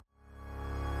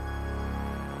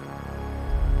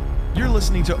You're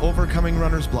listening to Overcoming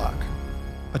Runner's Block,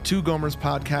 a Two Gomers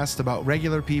podcast about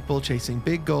regular people chasing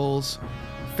big goals,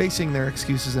 facing their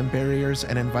excuses and barriers,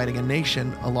 and inviting a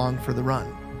nation along for the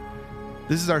run.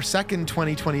 This is our second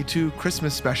 2022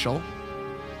 Christmas special,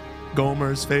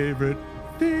 Gomers' Favorite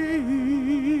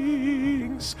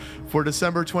Things, for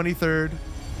December 23rd,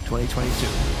 2022.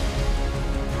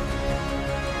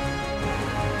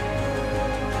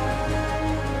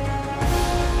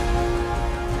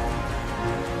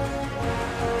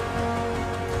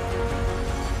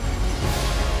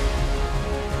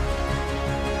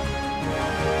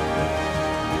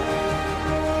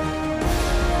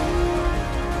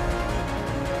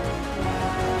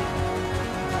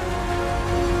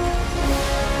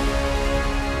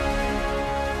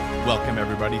 Welcome,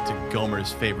 everybody, to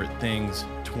Gomers' Favorite Things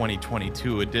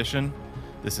 2022 edition.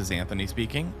 This is Anthony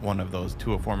speaking, one of those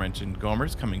two aforementioned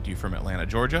Gomers, coming to you from Atlanta,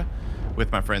 Georgia,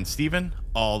 with my friend Steven,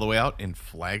 all the way out in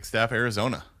Flagstaff,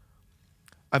 Arizona.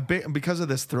 Because of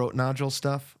this throat nodule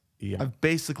stuff, I've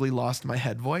basically lost my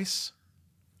head voice.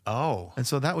 Oh. And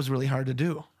so that was really hard to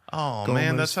do. Oh, Gomers'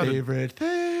 man, that's favorite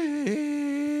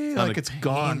thing. Like it's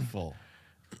painful.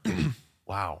 gone.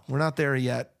 Wow. We're not there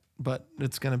yet, but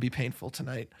it's going to be painful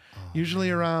tonight. Usually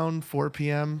around 4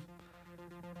 p.m.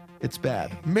 It's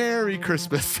bad. Merry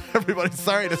Christmas, everybody.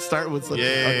 Sorry to start with such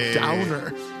a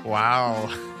downer. Wow.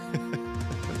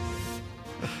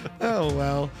 Oh,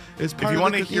 well. It's part If you of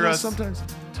want to the- hear us sometimes.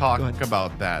 talk Go ahead.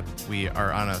 about that, we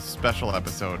are on a special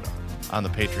episode on the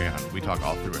Patreon. We talk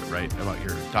all through it, right? About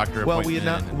your doctor Well,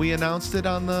 appointment. we announced it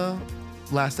on the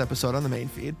last episode on the main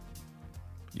feed.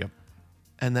 Yep.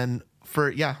 And then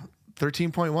for,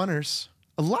 13.1ers,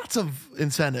 lots of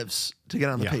incentives to get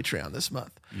on the Patreon this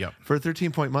month. Yep. For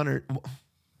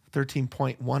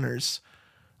 13.1ers,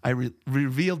 I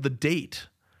revealed the date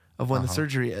of when the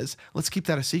surgery is. Let's keep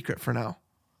that a secret for now.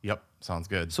 Yep. Sounds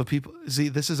good. So people see,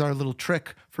 this is our little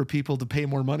trick for people to pay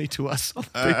more money to us on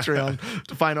Patreon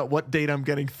to find out what date I'm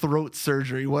getting throat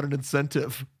surgery. What an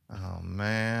incentive. Oh,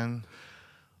 man.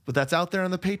 But that's out there on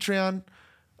the Patreon.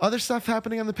 Other stuff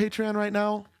happening on the Patreon right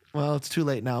now. Well, it's too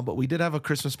late now, but we did have a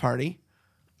Christmas party.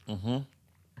 Mm-hmm.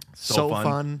 So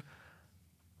fun.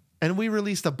 And we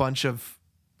released a bunch of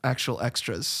actual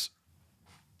extras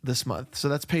this month. So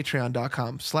that's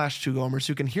patreon.com/2gomers.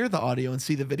 You can hear the audio and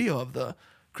see the video of the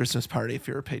Christmas party if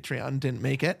you're a Patreon and didn't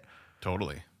make it.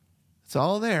 Totally. It's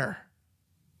all there.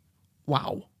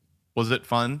 Wow. Was it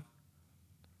fun?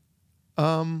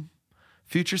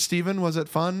 Future Steven, was it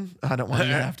fun? I don't want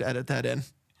you to have to edit that in.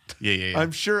 Yeah.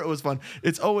 I'm sure it was fun.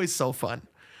 It's always so fun.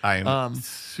 I'm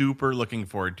super looking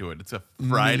forward to it. It's a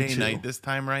Friday night this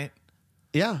time, right?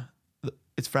 Yeah.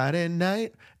 It's Friday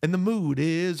night and the mood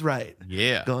is right.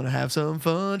 Yeah. Gonna have some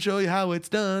fun, show you how it's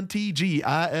done,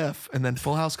 TGIF. And then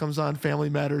Full House comes on, Family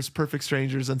Matters, Perfect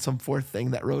Strangers, and some fourth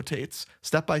thing that rotates.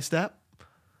 Step by Step.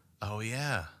 Oh,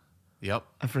 yeah. Yep.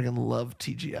 I freaking love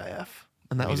TGIF.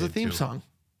 And that We was the did theme too. song.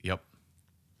 Yep.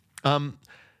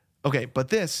 Okay, but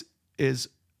this is,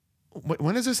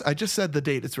 when is this? I just said the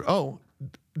date. It's,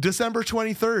 December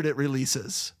 23rd it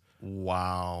releases.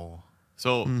 Wow.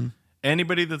 So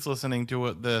anybody that's listening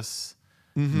to this,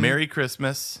 Merry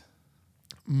Christmas.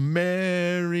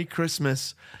 Merry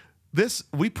Christmas.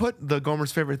 We put the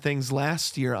Gomers' Favorite Things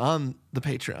last year on the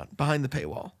Patreon, behind the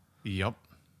paywall. Yep.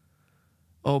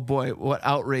 Oh boy, what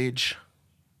outrage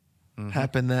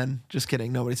happened then. Just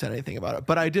kidding. Nobody said anything about it.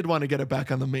 But I did want to get it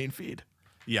back on the main feed.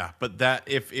 Yeah, but that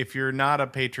if you're not a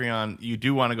Patreon, you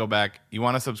do want to go back. You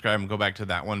want to subscribe and go back to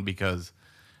that one because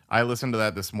I listened to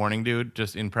that this morning, dude,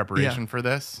 just in preparation for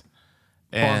this.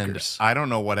 And Bonkers. I don't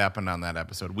know what happened on that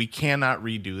episode. We cannot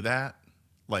redo that.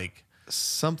 Like,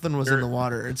 Something was in the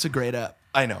water. It's a great app.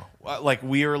 I know. Like,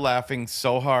 we are laughing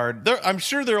so hard. I'm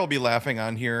sure there will be laughing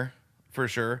on here for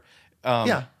sure.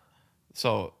 Yeah.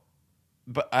 So,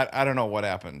 but I don't know what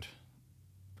happened.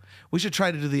 We should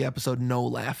try to do the episode no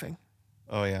laughing.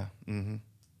 Oh, yeah. All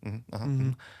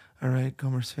right,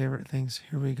 Gomers' Favorite Things.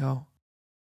 Here we go.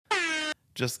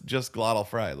 Just glottal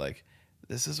fry. Like,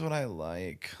 this is what I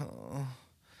like. Oh,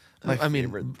 my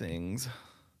favorite things.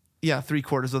 Yeah,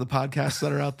 3/4 of the podcasts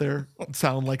that are out there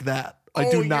sound like that.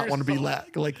 I do not want to be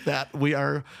like that. We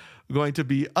are going to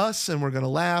be us, and we're going to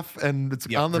laugh, and it's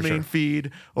on the main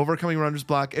feed, Overcoming Runner's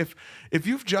Block. If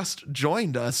you've just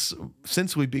joined us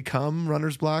since we become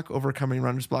Runner's Block, Overcoming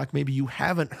Runner's Block, maybe you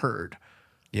haven't heard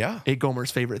a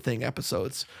Gomers' Favorite Thing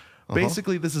episodes.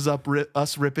 Basically, this is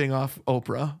us ripping off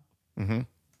Oprah. Mm-hmm.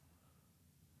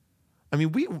 I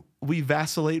mean, we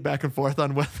vacillate back and forth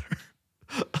on whether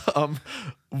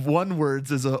One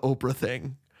Words is a Oprah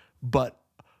thing, but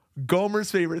Gomers'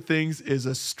 Favorite Things is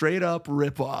a straight up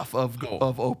ripoff of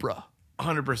Oprah.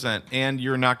 100%. And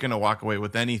you're not going to walk away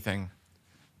with anything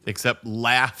except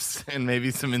laughs and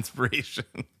maybe some inspiration.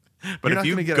 But you're not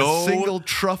going to get a single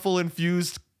truffle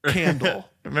infused candle.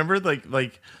 Remember,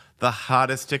 like the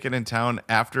hottest ticket in town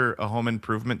after a Home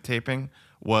Improvement taping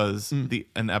was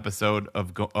an episode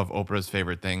of Oprah's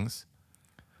Favorite Things.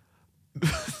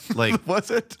 Like,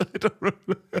 was it? I don't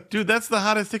remember. Dude, that's the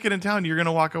hottest ticket in town. You're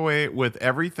gonna walk away with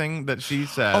everything that she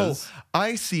says. Oh,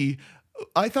 I see.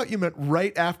 I thought you meant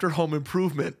right after Home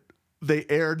Improvement, they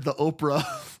aired the Oprah.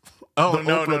 Oh,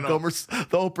 no.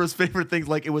 The Oprah's Favorite Things.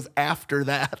 Like it was after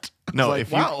that. No, like,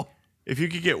 if you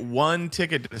could get one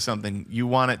ticket to something, you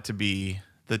want it to be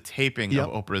the taping of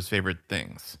Oprah's Favorite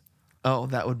Things. Oh,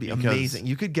 that would be amazing.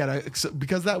 You could get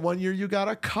because that one year you got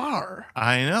a car.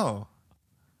 I know.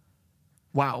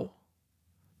 Wow.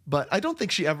 But I don't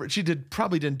think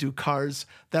probably didn't do cars.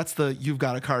 That's the you've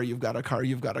got a car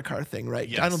thing, right?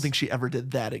 Yes. I don't think she ever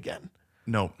did that again.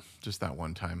 Nope, just that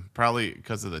one time. Probably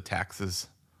because of the taxes.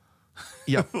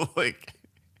 Yeah. Like,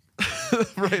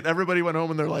 right. Everybody went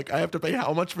home and they're like, I have to pay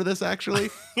how much for this actually?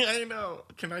 I know.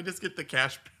 Can I just get the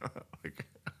cash? Like,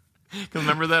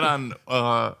 remember that on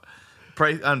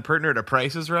Partner to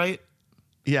Price is Right?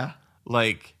 Yeah.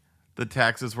 Like the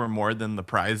taxes were more than the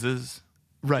prizes.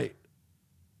 Right.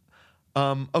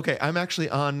 Okay, I'm actually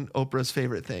on Oprah's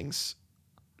Favorite Things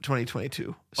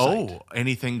 2022 site. Oh,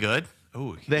 anything good?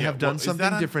 Oh, they have done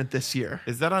something different this year.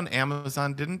 Is that on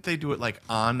Amazon? Didn't they do it like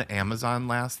on Amazon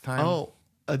last time? Oh,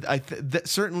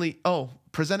 certainly. Oh,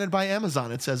 presented by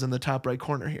Amazon, it says in the top right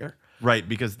corner here. Right,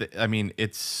 because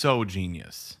it's so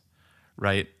genius,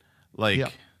 right?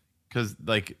 Like, because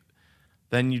like,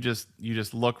 then you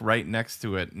just look right next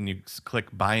to it and you click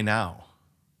buy now.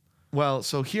 Well,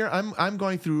 so here I'm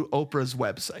going through Oprah's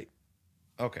website.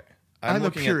 Okay, I'm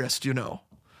a purist,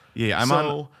 Yeah, I'm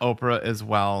on Oprah as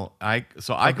well. I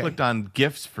clicked on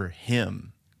gifts for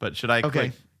him, but should I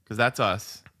click because that's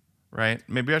us, right?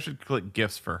 Maybe I should click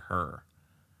gifts for her.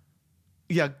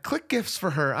 Yeah, click gifts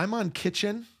for her. I'm on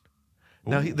kitchen.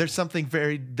 Ooh. Now there's something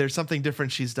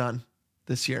different she's done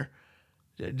this year.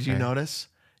 Did you notice?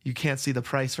 You can't see the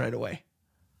price right away.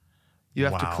 You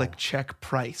have to click check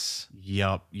price.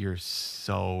 Yup, you're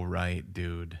so right,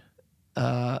 dude.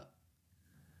 Come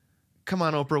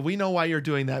on, Oprah. We know why you're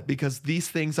doing that because these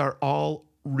things are all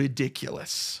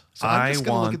ridiculous. So I'm just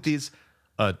going to look at these.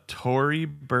 A Tory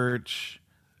Burch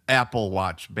Apple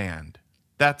Watch band.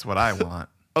 That's what I want.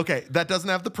 Okay, that doesn't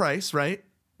have the price, right?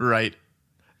 Right.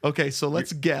 Okay, so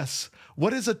let's guess.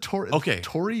 What is a Tory? Okay.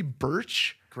 Tory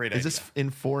Burch? Great idea. Is this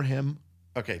in for him?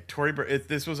 Okay, Tory Burch.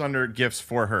 This was under gifts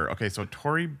for her. Okay, so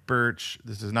Tory Burch.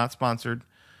 This is not sponsored.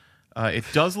 It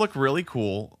does look really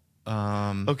cool.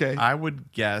 Okay. I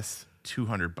would guess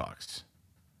 $200.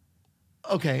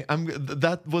 Okay,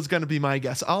 that was going to be my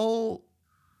guess. I'll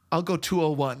go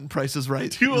 201. Price is right.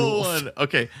 201.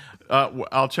 Okay.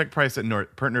 I'll check price at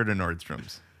partner to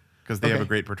Nordstrom's because they have a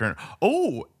great return.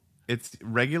 Oh, it's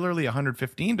regularly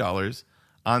 $115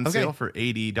 on sale for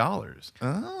 $80.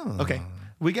 Oh. Okay.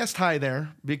 We guessed high there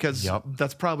because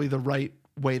that's probably the right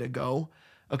way to go.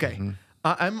 Okay. Mm-hmm.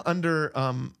 I'm under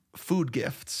food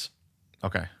gifts.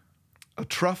 Okay. A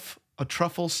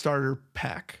truffle starter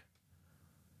pack.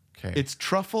 Okay. It's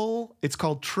truffle. It's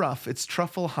called Truff. It's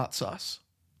truffle hot sauce.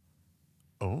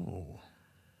 Oh.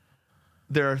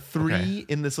 There are 3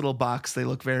 in this little box. They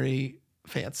look very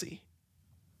fancy.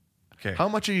 Okay. How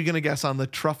much are you going to guess on the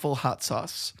truffle hot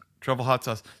sauce? Truffle hot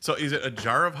sauce. So is it a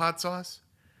jar of hot sauce?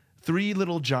 3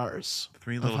 little jars.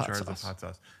 3 little jars of hot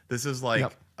sauce. This is like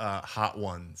Hot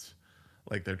Ones.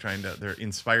 Like they're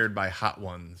inspired by Hot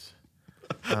Ones.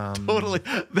 Totally.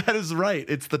 That is right.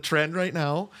 It's the trend right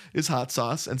now is hot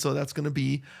sauce. And so that's going to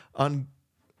be on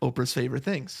Oprah's Favorite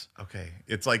Things. Okay.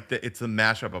 It's like it's the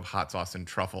mashup of hot sauce and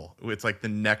truffle. It's like the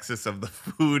nexus of the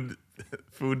food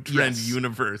trend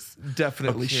universe.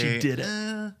 Definitely. She did it.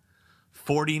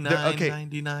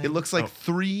 $49.99. It looks like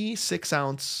 3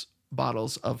 6-ounce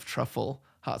bottles of truffle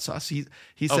hot sauce. He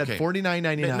said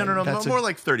 $49.99. No. That's more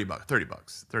like $30.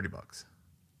 $30.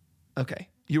 Okay.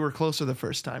 You were closer the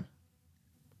first time.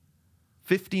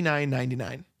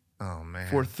 $59.99. Oh man.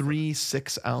 For 3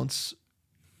 6-ounce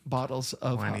bottles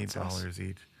of hot sauce. $20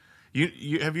 each.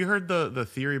 You have you heard the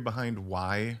theory behind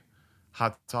why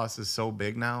hot sauce is so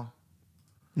big now?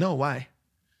 No, why?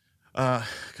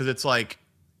 Because it's like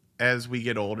as we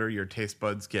get older, your taste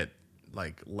buds get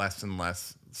like less and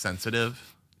less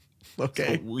sensitive.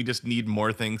 Okay. So we just need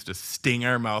more things to sting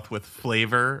our mouth with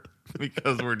flavor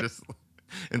because we're just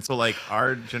and so like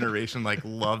our generation like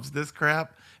loves this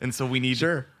crap. And so we need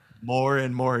more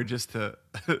and more just to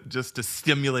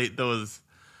stimulate those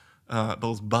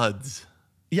buds.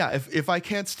 Yeah, if I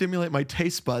can't stimulate my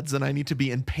taste buds, then I need to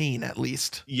be in pain at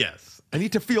least. Yes. I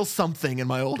need to feel something in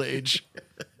my old age.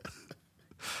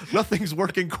 Nothing's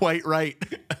working quite right.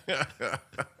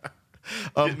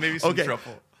 Maybe some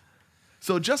truffle.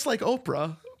 So just like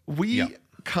Oprah, we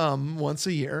come once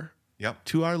a year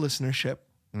to our listenership.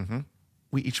 Mm-hmm.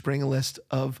 We each bring a list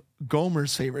of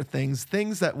Gomer's favorite things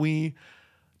that we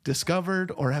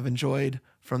discovered or have enjoyed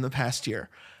from the past year.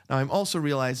 Now, I'm also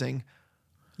realizing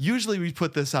usually we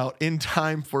put this out in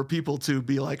time for people to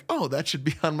be like, oh, that should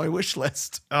be on my wish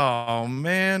list. Oh,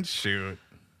 man, shoot.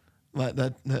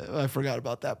 But I forgot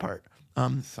about that part.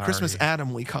 Christmas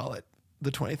Adam, we call it,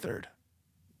 the 23rd.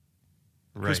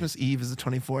 Right. Christmas Eve is the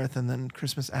 24th, and then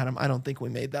Christmas Adam. I don't think we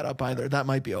made that up either. That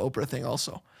might be an Oprah thing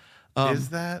also. Is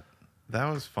that? That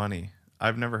was funny.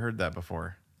 I've never heard that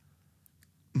before.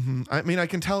 Mm-hmm. I mean, I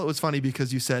can tell it was funny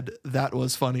because you said that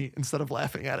was funny instead of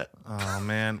laughing at it. Oh,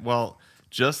 man. Well,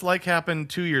 just like happened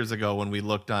 2 years ago when we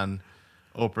looked on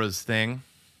Oprah's thing.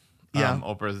 Yeah.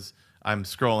 Oprah's. I'm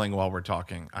scrolling while we're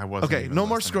talking. I wasn't. Okay, no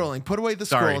more scrolling. Put away the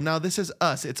scroll. Now this is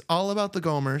us. It's all about the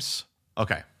Gomers.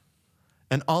 Okay.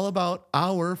 And all about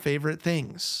our favorite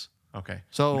things. Okay.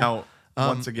 So now,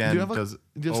 once again, do you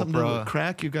have something to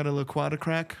crack? You got a Liqueur to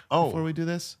crack before we do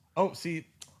this? Oh, see,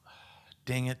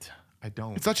 dang it, I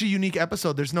don't. It's such a unique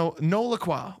episode. There's no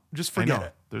Liqueur. Just forget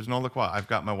it. There's no Liqueur. I've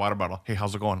got my water bottle. Hey,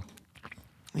 how's it going?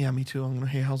 Yeah, me too.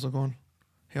 Hey, how's it going?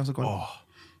 Hey, how's it going? Oh,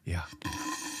 yeah.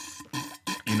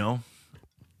 You know,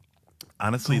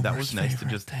 honestly, that was nice to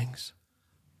just. Things.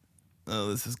 Oh,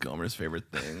 this is Gomer's favorite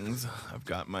things. I've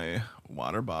got my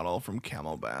water bottle from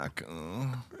Camelback.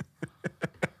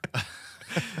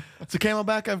 It's a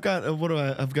Camelback. I've got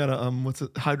I've got a what's a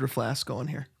Hydro Flask going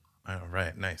here. Oh,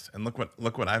 right, nice. And look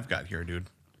what I've got here, dude.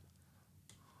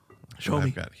 Show me.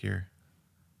 I've got here.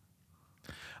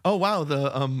 Oh wow,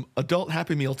 the adult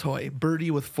Happy Meal toy,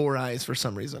 Birdie with 4 eyes for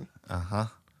some reason. Uh-huh.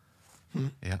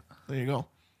 Yeah. There you go.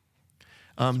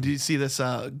 Do you see this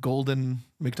golden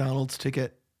McDonald's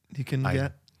ticket you can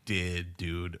get? I did,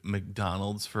 dude.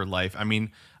 McDonald's for life. I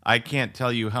mean, I can't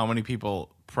tell you how many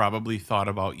people probably thought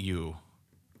about you.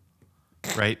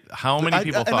 Right? How many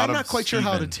people thought of I'm not quite Steven.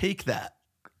 sure how to take that.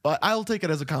 I'll take it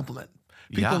as a compliment.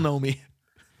 People know me.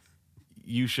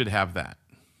 You should have that.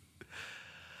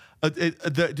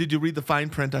 Did you read the fine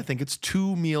print? I think it's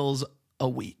 2 meals a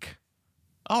week.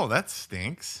 Oh, that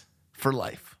stinks. For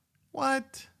life.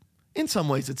 What? In some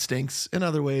ways it stinks. In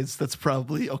other ways, that's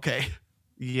probably okay.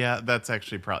 Yeah, that's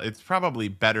actually it's probably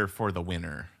better for the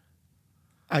winner.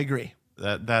 I agree.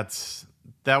 That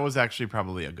was actually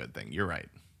probably a good thing. You're right.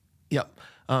 Yep.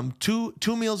 2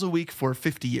 meals a week for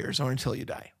 50 years or until you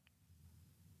die.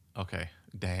 Okay.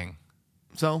 Dang.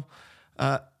 So,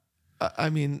 I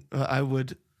mean, I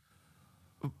would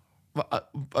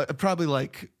probably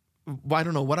like, I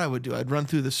don't know what I would do. I'd run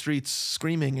through the streets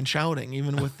screaming and shouting,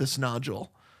 even with this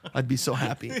nodule. I'd be so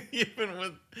happy. Even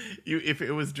with you, if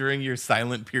it was during your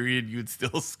silent period, you'd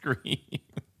still scream.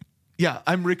 Yeah,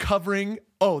 I'm recovering.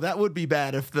 Oh, that would be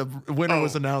bad if the winner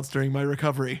was announced during my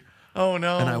recovery. Oh,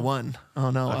 no. And I won.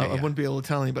 Oh, no. Okay, I wouldn't be able to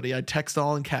tell anybody. I'd text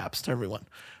all in caps to everyone.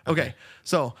 Okay.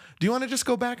 So do you want to just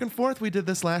go back and forth? We did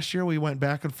this last year. We went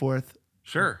back and forth.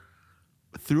 Sure.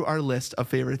 Through our list of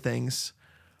favorite things.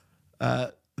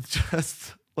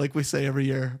 Just like we say every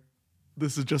year,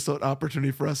 this is just an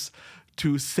opportunity for us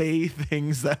to say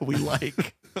things that we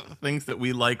like. Things that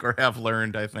we like or have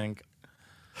learned, I think.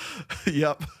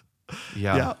 Yep.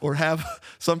 Yeah. Or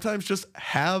sometimes just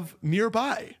have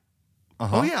nearby.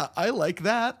 Oh, yeah. I like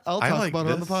that. I'll talk about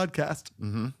it on the podcast.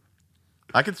 Mm-hmm.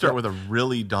 I could start with a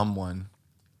really dumb one.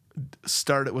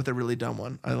 Start it with a really dumb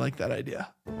one. I like that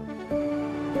idea.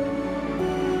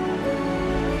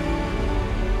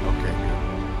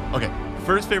 Okay.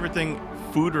 First favorite thing,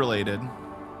 food related.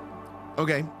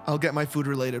 Okay. I'll get my food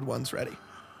related ones ready.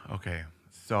 Okay.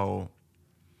 So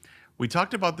we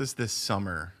talked about this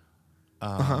summer.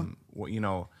 You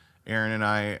know, Aaron and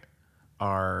I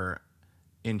are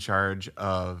in charge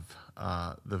of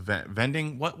the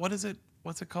vending. What is it?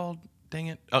 What's it called? Dang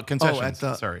it. Oh, concessions.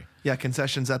 Sorry. Yeah,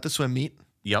 concessions at the swim meet.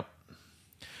 Yep.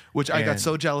 Which I got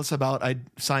so jealous about. I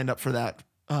signed up for that.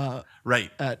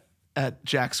 Right. At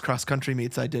Jack's cross country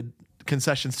meets, I did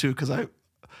concessions too because I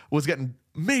was getting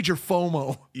major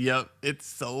FOMO. Yep. It's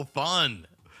so fun.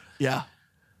 Yeah.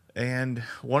 And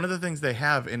one of the things they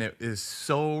have in it is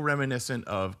so reminiscent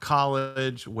of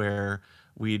college, where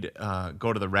we'd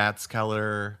go to the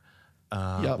Ratskeller,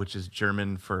 which is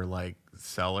German for like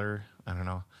cellar. I don't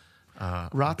know.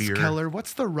 Ratskeller.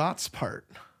 What's the Rats part?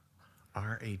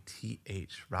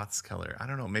 R-A-T-H. Ratskeller. I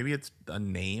don't know. Maybe it's a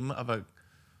name of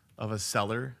a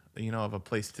cellar. You know, of a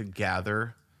place to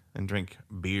gather and drink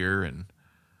beer and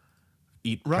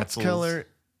eat pretzels. Ratskeller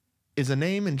is a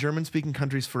name in German-speaking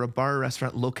countries for a bar or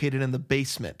restaurant located in the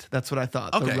basement. That's what I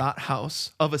thought. Okay. The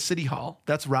Rathaus of a city hall.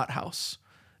 That's Rathaus.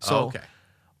 So okay.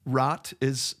 Rat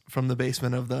is from the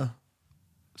basement of the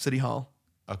city hall.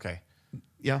 Okay.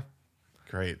 Yeah.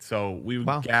 Great. So we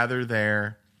would gather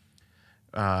there,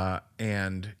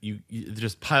 and you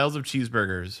just piles of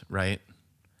cheeseburgers, right?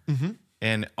 Mm-hmm.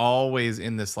 And always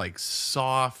in this like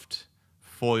soft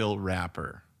foil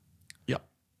wrapper. Yep.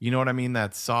 You know what I mean?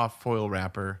 That soft foil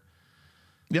wrapper.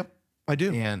 Yep, I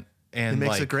do. And it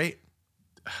makes like, it great.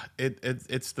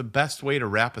 It's the best way to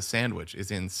wrap a sandwich is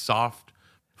in soft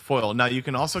foil. Now you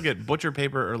can also get butcher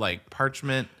paper or like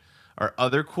parchment or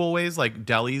other cool ways, like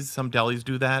delis. Some delis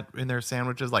do that in their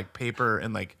sandwiches, like paper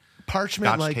and like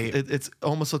parchment. Like it's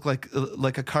almost look like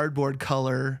a cardboard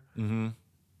color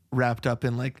wrapped up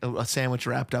in like a sandwich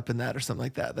wrapped up in that or something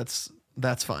like that.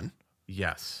 That's fun.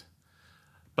 Yes,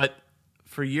 but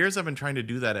for years I've been trying to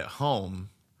do that at home.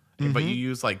 But you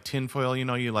use like tinfoil,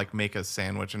 you like make a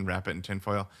sandwich and wrap it in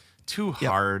tinfoil. Too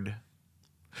hard.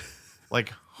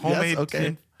 Like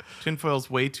homemade tinfoil's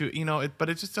way too, but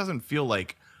it just doesn't feel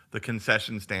like the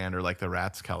concession stand or like the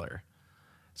Ratskeller.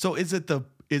 So is it the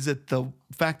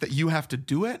fact that you have to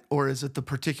do it, or is it the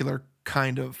particular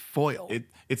kind of foil?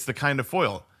 It's the kind of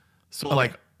foil. So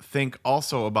like think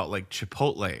also about like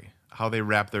Chipotle, how they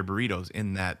wrap their burritos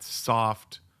in that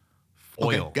soft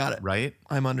foil. Okay, got it. Right?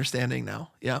 I'm understanding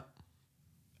now. Yeah.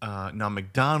 Now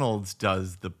McDonald's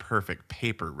does the perfect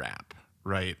paper wrap,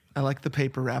 right? I like the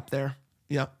paper wrap there.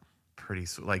 Yep. Pretty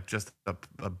sweet. Like just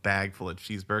a bag full of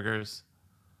cheeseburgers.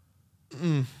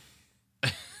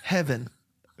 Heaven.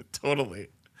 Totally.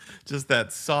 Just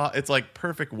that it's like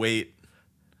perfect weight,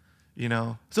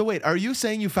 So wait, are you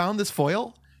saying you found this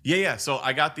foil? Yeah. So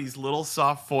I got these little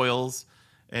soft foils,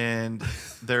 and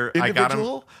they're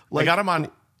individual? I got them on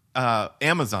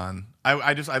Amazon.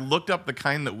 I looked up the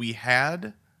kind that we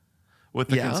had with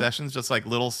the concessions, just like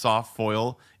little soft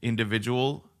foil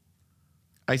individual.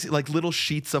 I see, like little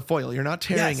sheets of foil. You're not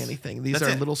tearing anything. These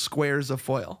are little squares of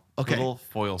foil. Okay. Little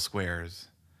foil squares.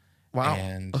 Wow.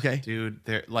 And dude,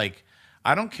 they're like,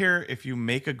 I don't care if you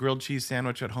make a grilled cheese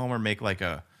sandwich at home or make like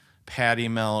a patty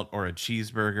melt or a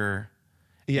cheeseburger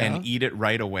and eat it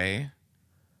right away.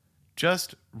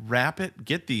 Just wrap it,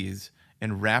 get these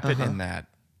and wrap it in that,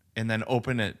 and then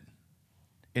open it.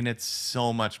 And it's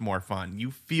so much more fun. You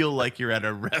feel like you're at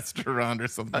a restaurant or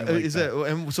something like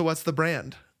that. So what's the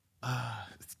brand?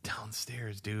 It's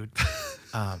downstairs, dude.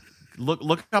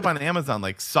 Look up on Amazon,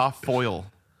 like soft foil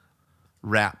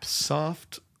wraps.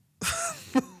 Soft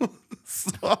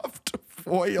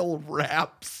foil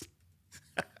wraps.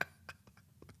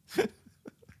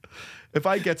 If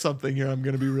I get something here, I'm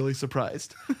going to be really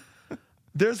surprised.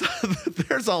 There's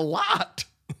a lot.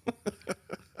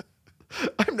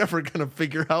 I'm never going to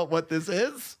figure out what this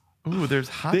is. Ooh, there's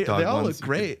hot dog They all ones look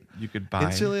great. You could buy.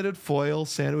 Insulated foil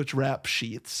sandwich wrap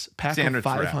sheets. Pack Sandwich of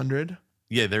 500.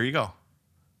 Yeah, there you go.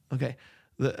 Okay.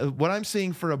 What I'm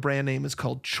seeing for a brand name is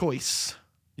called Choice.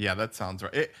 Yeah, that sounds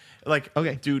right.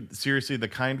 Dude, seriously, the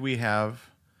kind we have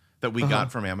that we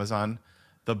got from Amazon,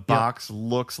 the box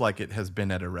looks like it has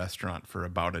been at a restaurant for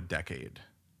about a decade.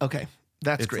 Okay,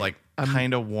 that's it's great. It's like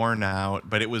kind of worn out,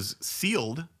 but it was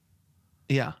sealed.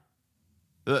 Yeah.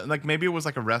 Like maybe it was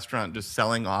like a restaurant just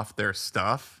selling off their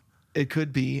stuff. It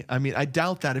could be. I mean, I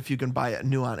doubt that if you can buy it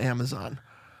new on Amazon.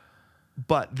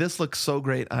 But this looks so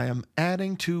great. I am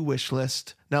adding to wish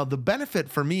list. Now, the benefit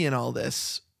for me in all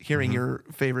this, hearing your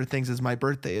favorite things, is my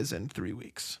birthday is in 3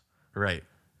 weeks. Right.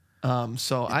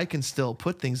 So I can still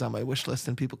put things on my wish list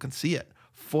and people can see it.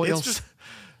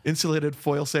 Insulated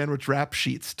foil sandwich wrap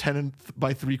sheets, 10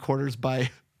 by 3/4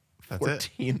 by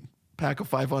 14, pack of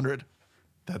 500.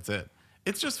 That's it.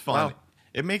 It's just fun. Wow.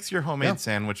 It makes your homemade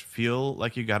sandwich feel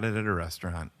like you got it at a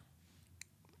restaurant.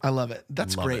 I love it.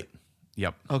 That's great.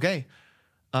 Yep. Okay.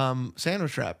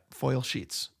 Sandwich wrap, foil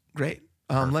sheets. Great.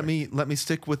 Let me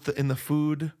stick with in the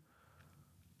food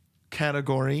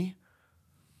category.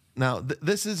 Now,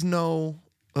 this is no.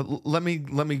 Let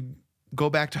me go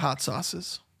back to hot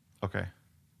sauces. Okay.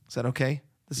 Is that okay?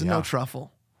 This is no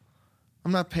truffle.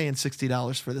 I'm not paying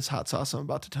 $60 for this hot sauce I'm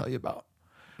about to tell you about.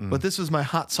 But this was my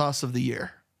hot sauce of the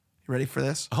year. You ready for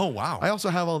this? Oh, wow. I also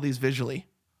have all these visually.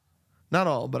 Not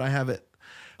all, but I have it.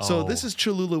 So this is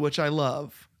Cholula, which I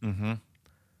love. Mm-hmm.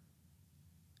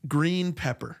 Green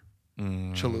pepper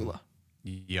Cholula.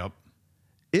 Yep.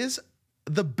 Is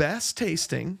the best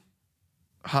tasting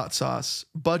hot sauce,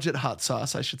 budget hot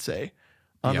sauce, I should say,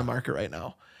 on the market right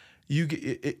now.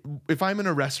 If I'm in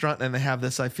a restaurant and they have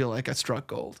this, I feel like I struck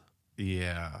gold.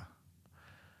 Yeah.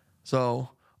 So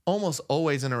almost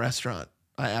always in a restaurant,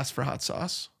 I ask for hot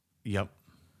sauce. Yep.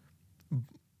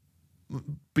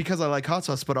 Because I like hot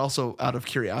sauce, but also out of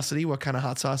curiosity, what kind of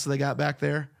hot sauce they got back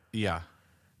there. Yeah.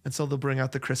 And so they'll bring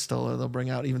out the Crystal, or they'll bring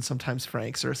out even sometimes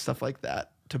Frank's or stuff like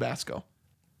that, Tabasco.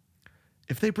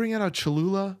 If they bring out a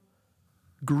Cholula,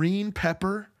 green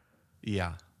pepper.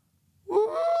 Yeah.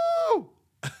 Woo!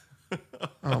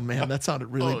 Oh, man, that sounded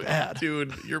really bad.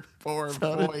 Dude, your poor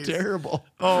voice. Terrible.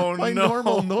 Oh, my no.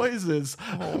 normal noises.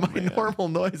 Normal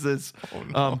noises. Oh,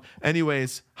 no.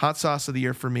 Anyways, hot sauce of the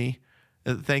year for me.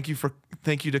 Thank you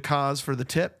to Kaz for the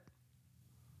tip.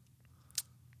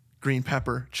 Green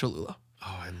pepper Cholula.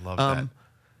 Oh, I love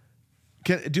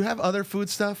that. Do you have other food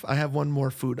stuff? I have one more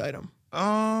food item.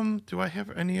 Do I have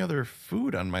any other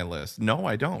food on my list? No,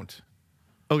 I don't.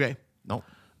 Okay. Nope.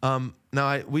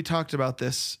 Now we talked about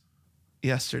this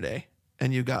yesterday,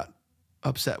 and you got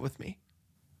upset with me.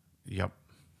 Yep.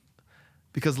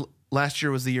 Because last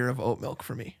year was the year of oat milk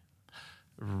for me.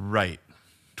 Right.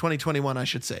 2021, I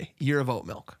should say, year of oat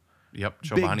milk. Yep.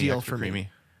 Chobani Big deal extra for creamy. me.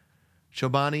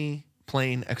 Chobani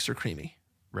plain extra creamy.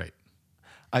 Right.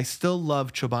 I still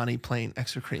love Chobani plain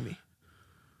extra creamy.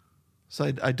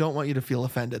 So I don't want you to feel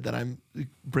offended that I'm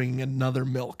bringing another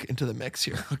milk into the mix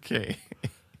here. Okay.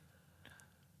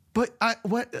 But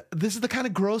this is the kind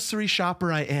of grocery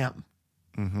shopper I am.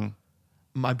 Mm-hmm.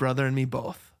 My brother and me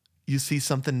both. You see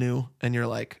something new and you're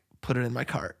like, put it in my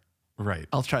cart. Right.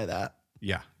 I'll try that.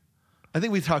 Yeah. I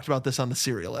think we talked about this on the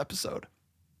cereal episode.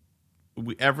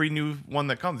 Every new one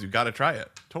that comes, you got to try it.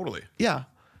 Totally. Yeah.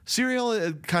 Cereal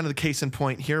is kind of the case in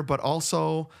point here, but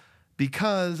also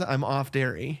because I'm off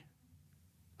dairy,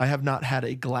 I have not had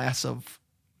a glass of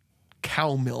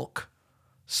cow milk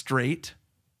straight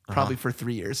probably for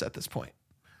 3 years at this point.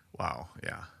 Wow.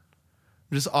 Yeah.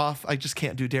 I'm just off. I just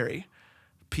can't do dairy.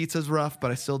 Pizza's rough, but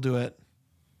I still do it.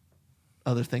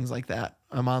 Other things like that.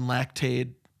 I'm on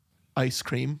Lactaid ice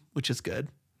cream, which is good.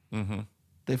 Mm-hmm.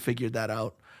 They figured that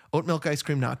out. Oat milk ice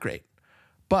cream, not great.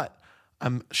 But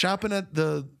I'm shopping at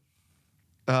the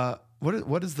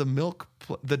what is the milk?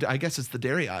 I guess it's the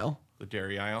dairy aisle. The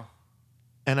dairy aisle.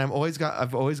 And I've always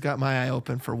got my eye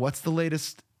open for what's the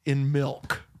latest in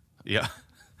milk. Yeah.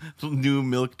 New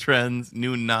milk trends,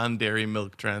 new non-dairy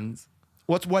milk trends.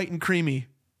 What's white and creamy?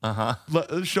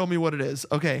 Uh-huh. Show me what it is.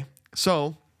 Okay,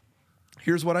 so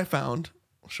here's what I found.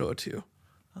 I'll show it to you.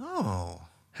 Oh.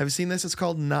 Have you seen this? It's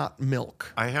called Not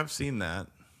Milk. I have seen that.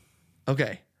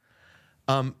 Okay.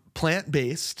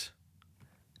 Plant-based.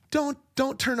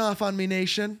 Don't turn off on me,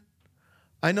 nation.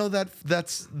 I know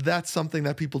that's something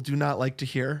that people do not like to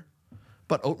hear,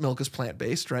 but oat milk is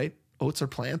plant-based, right? Oats are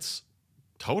plants.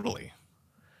 Totally.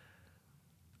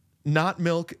 Not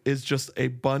Milk is just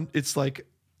it's like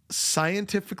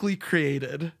scientifically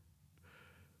created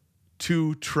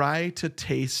to try to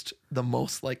taste the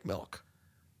most like milk.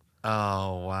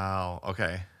 Oh, wow.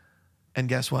 Okay. And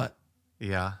guess what?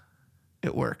 Yeah.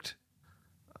 It worked.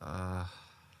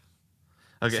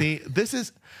 Okay. See, this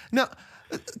is now.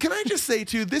 Can I just say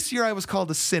too? This year I was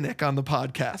called a cynic on the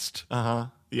podcast. Uh-huh.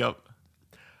 Yep.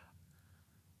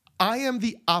 I am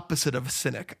the opposite of a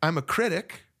cynic. I'm a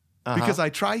critic because I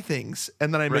try things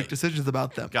and then I make decisions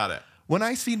about them. Got it. When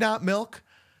I see Not Milk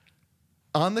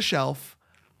on the shelf,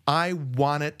 I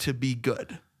want it to be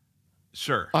good.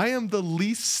 Sure. I am the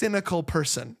least cynical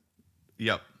person.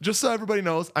 Yep. Just so everybody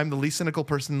knows, I'm the least cynical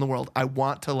person in the world. I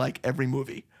want to like every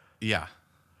movie. Yeah.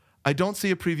 I don't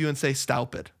see a preview and say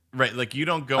stupid. Right. Like you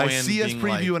don't go in. I see a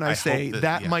preview and I say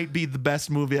that yeah. might be the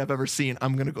best movie I've ever seen.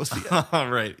 I'm going to go see it.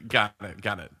 Right. Got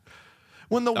it.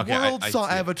 When the world saw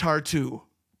see Avatar 2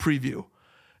 preview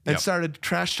and started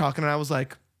trash talking, and I was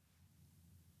like,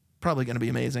 probably going to be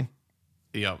amazing.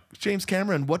 Yep. James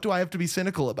Cameron, what do I have to be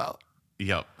cynical about?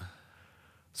 Yep.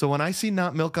 So when I see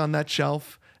Not Milk on that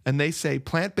shelf and they say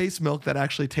plant-based milk that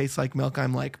actually tastes like milk,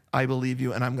 I'm like, I believe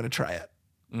you and I'm going to try it.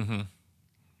 Mm-hmm.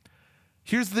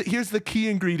 Here's the key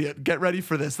ingredient. Get ready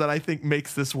for this that I think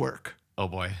makes this work. Oh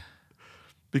boy.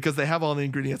 Because they have all the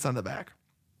ingredients on the back.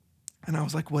 And I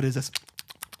was like, what is this?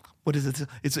 What is it?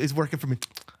 It's working for me.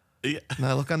 Yeah. And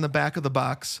I look on the back of the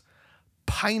box.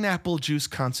 Pineapple juice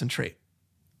concentrate.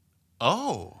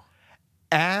 Oh.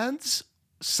 Adds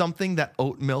something that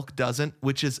oat milk doesn't,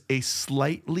 which is a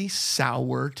slightly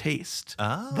sour taste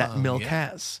that milk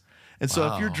has. And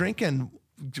so if you're drinking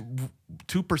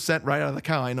 2% right out of the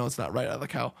cow, I know it's not right out of the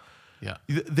cow. Yeah.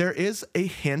 There is a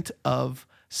hint of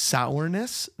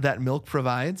sourness that milk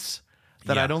provides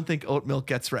that I don't think oat milk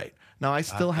gets right. Now, I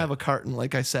still have a carton,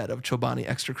 like I said, of Chobani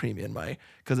Extra Creamy in my,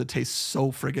 because it tastes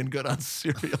so friggin' good on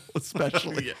cereal,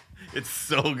 especially. Yeah. It's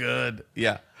so good.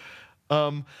 Yeah.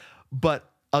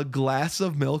 But a glass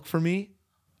of milk for me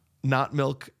not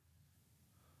milk.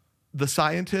 The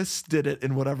scientists did it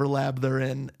in whatever lab they're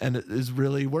in, and it is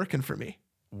really working for me.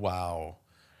 Wow.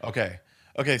 Okay.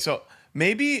 So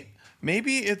maybe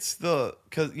it's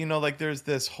because like there's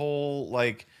this whole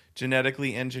like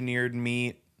genetically engineered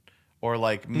meat or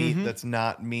like meat that's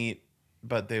not meat,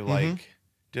 but they like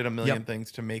did a million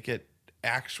things to make it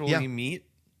actually meat.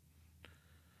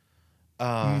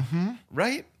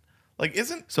 Right? Like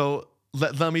so?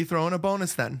 Let me throw in a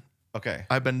bonus then. Okay.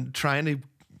 I've been trying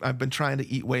to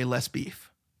eat way less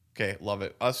beef. Okay, love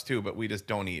it. Us too, but we just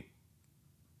don't eat.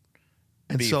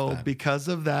 And beef so then. Because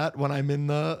of that, when I'm in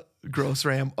the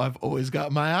grocery, I've always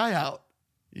got my eye out.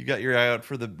 You got your eye out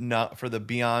for the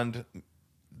Beyond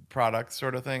product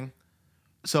sort of thing.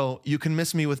 So you can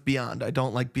miss me with Beyond. I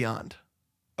don't like Beyond.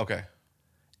 Okay.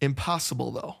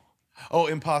 Impossible though. Oh,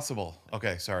 Impossible.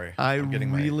 Okay, sorry. I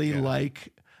really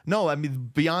like. No, I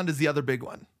mean Beyond is the other big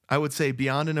one. I would say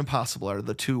Beyond and Impossible are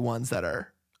the two ones that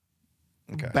are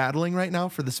battling right now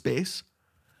for the space.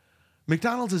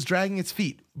 McDonald's is dragging its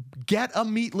feet. Get a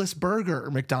meatless burger,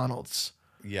 McDonald's.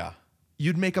 Yeah.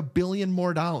 You'd make $1 billion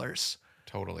more.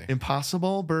 Totally.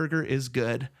 Impossible Burger is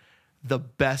good. The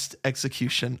best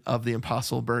execution of the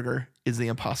Impossible Burger is the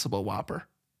Impossible Whopper.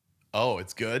 Oh,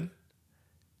 it's good?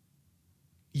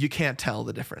 You can't tell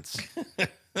the difference.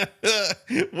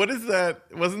 What is that?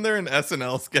 Wasn't there an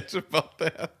SNL sketch about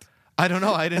that? I don't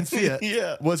know. I didn't see it.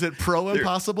 Yeah. Was it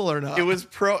Impossible or not? It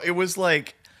was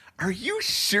like, are you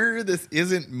sure this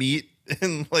isn't meat?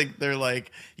 And like they're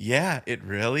like, yeah, it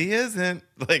really isn't.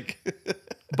 Like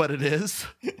but it is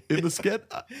in the skit.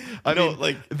 I mean,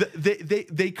 like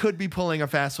they could be pulling a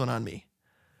fast one on me.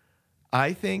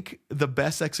 I think the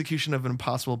best execution of an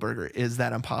Impossible Burger is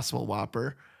that Impossible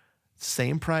Whopper.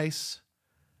 Same price.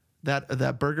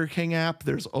 That Burger King app,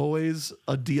 there's always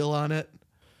a deal on it.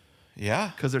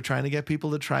 Yeah. Because they're trying to get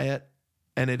people to try it,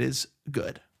 and it is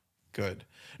good. Good.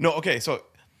 No, okay, so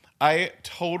I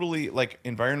totally, like,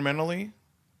 environmentally,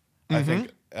 I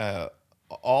think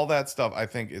all that stuff, I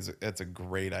think it's a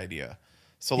great idea.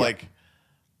 So, like,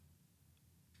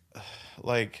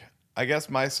 I guess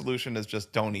my solution is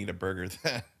just don't eat a burger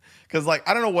then. Because, like,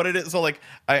 I don't know what it is. So, like,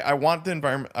 I want the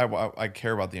environment. I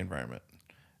care about the environment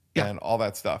and all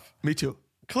that stuff. Me too.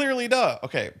 Clearly, duh.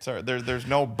 Okay, sorry. There's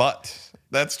no but.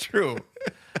 That's true.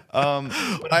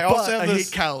 But I also have this. I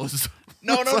hate cows.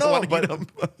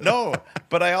 No.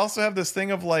 But I also have this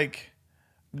thing of like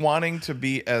wanting to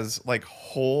be as like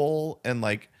whole and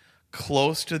like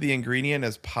close to the ingredient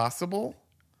as possible.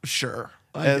 Sure,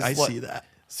 I see that.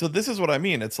 So this is what I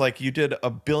mean. It's like you did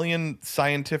 1 billion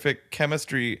scientific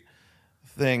chemistry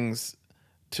things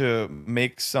to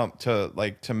make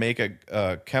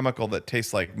a chemical that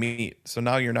tastes like meat. So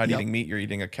now you're not eating meat, you're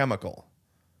eating a chemical.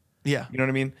 Yeah. You know what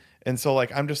I mean? And so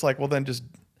like I'm just like, well then just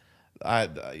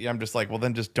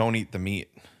don't eat the meat.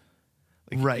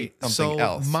 Like, right. Eat something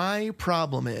else. My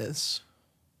problem is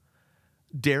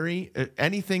dairy,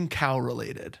 anything cow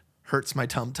related hurts my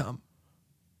tum-tum.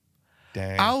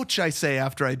 Dang. Ouch, I say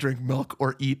after I drink milk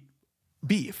or eat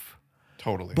beef.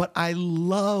 Totally. But I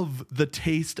love the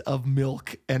taste of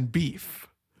milk and beef.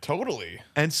 Totally.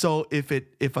 And so if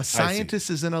a scientist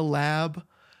is in a lab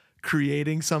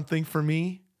creating something for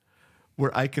me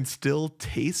where I can still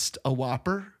taste a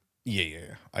Whopper.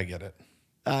 Yeah. I get it.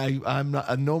 I'm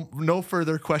not no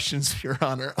further questions, Your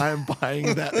Honor. I'm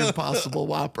buying that Impossible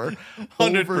Whopper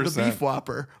 100%. over the beef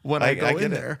Whopper when I go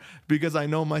in there because I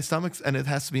know my stomach's, and it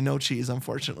has to be no cheese,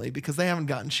 unfortunately, because they haven't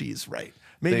gotten cheese right.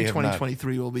 Maybe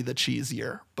 2023 will be the cheese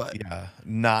year, but yeah,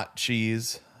 not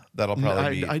cheese. That'll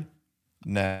probably be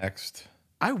next.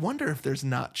 I wonder if there's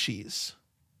not cheese.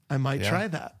 I might try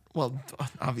that. Well,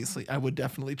 obviously, I would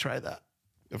definitely try that.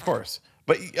 Of course.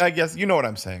 But I guess you know what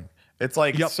I'm saying. It's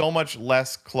like so much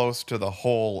less close to the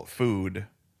whole food.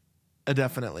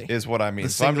 Definitely. Is what I mean.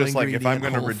 So I'm just like, if I'm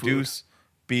going to reduce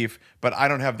beef, but I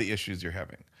don't have the issues you're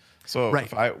having. So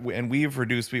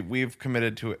we've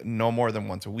committed to no more than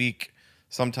once a week,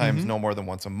 sometimes no more than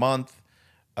once a month.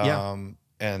 And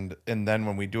then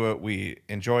when we do it, we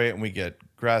enjoy it and we get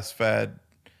grass fed,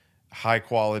 high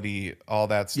quality, all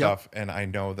that stuff. And I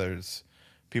know there's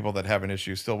people that have an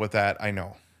issue still with that. I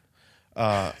know.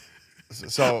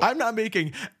 So I'm not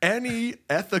making any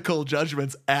ethical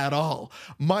judgments at all.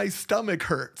 My stomach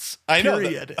hurts.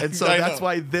 Period. And so that's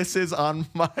why this is on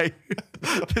my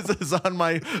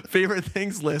favorite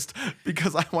things list,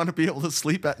 because I want to be able to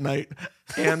sleep at night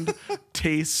and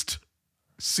taste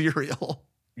cereal.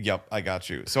 Yep, I got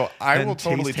you. So I will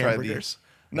totally try these.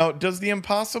 Now, does the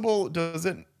Impossible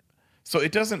so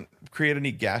it doesn't create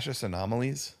any gaseous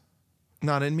anomalies?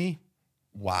 Not in me.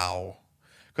 Wow.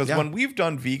 Because when we've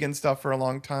done vegan stuff for a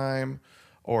long time,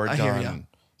 or done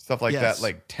stuff like that,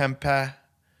 like tempeh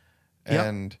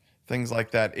and things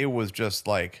like that. It was just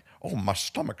like, oh, my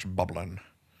stomach's bubbling.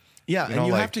 Yeah, and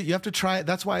you have to try it.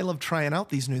 That's why I love trying out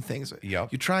these new things.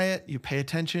 Yep. You try it, you pay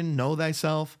attention, know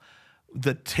thyself.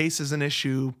 The taste is an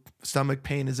issue, stomach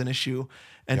pain is an issue.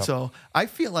 And so I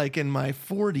feel like in my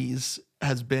 40s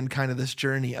has been kind of this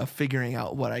journey of figuring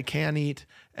out what I can eat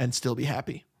and still be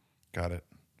happy. Got it.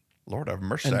 Lord have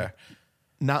mercy. And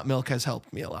not milk has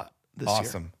helped me a lot this year.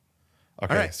 Awesome.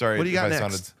 Okay, right. Sorry what do you got if next? I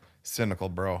sounded cynical,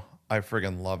 bro. I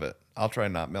friggin' love it. I'll try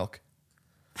not milk.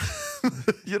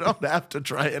 You don't have to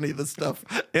try any of this stuff,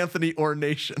 Anthony or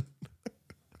Nation.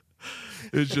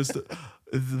 It's just,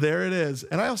 there it is.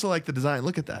 And I also like the design.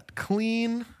 Look at that.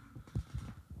 Clean.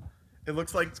 It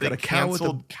looks like it's got a cow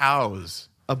with cows.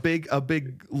 A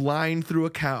big line through a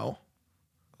cow.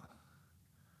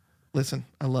 Listen,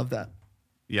 I love that.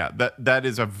 Yeah, that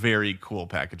is a very cool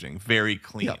packaging. Very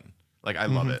clean. Yep. Like, I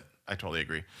love it. I totally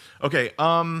agree. Okay,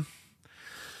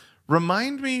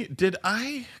 remind me,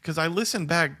 because I listened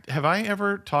back, have I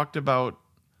ever talked about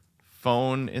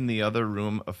phone in the other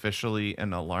room officially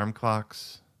and alarm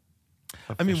clocks?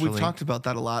 I mean, we've talked about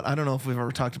that a lot. I don't know if we've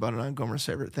ever talked about it on Gomer's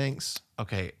Favorite Things.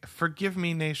 Okay, forgive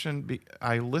me, Nation.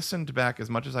 I listened back as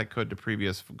much as I could to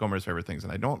previous Gomer's Favorite Things,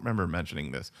 and I don't remember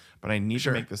mentioning this, but I need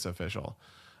to make this official.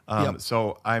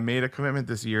 So I made a commitment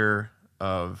this year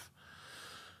of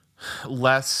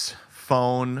less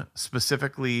phone,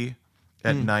 specifically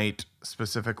at night,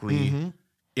 specifically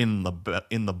in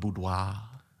the boudoir.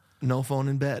 No phone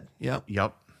in bed.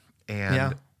 Yep.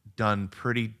 And done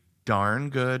pretty darn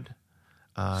good.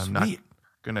 I'm not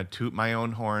gonna toot my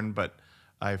own horn, but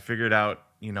I figured out,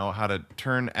 how to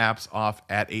turn apps off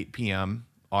at 8 p.m.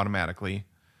 automatically.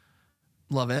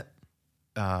 Love it.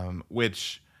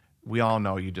 Which we all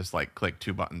know you just like click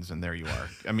two buttons and there you are.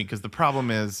 I mean, because the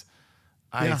problem is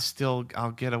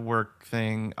I'll get a work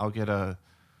thing. I'll get a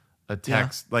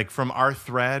text like from our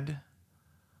thread.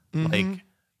 Like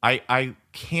I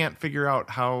can't figure out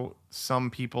how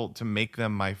some people to make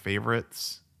them my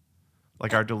favorites.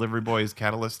 Like our Delivery Boys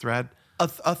Catalyst thread.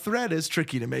 A thread is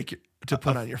tricky to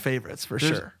put on your favorites for sure.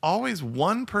 There's always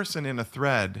one person in a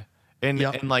thread. And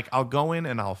like I'll go in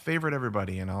and I'll favorite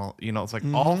everybody and I'll it's like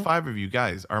all 5 of you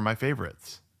guys are my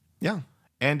favorites. Yeah.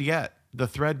 And yet the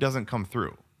thread doesn't come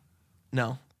through.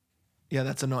 No. Yeah,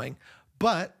 that's annoying.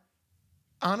 But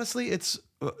honestly, it's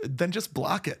then just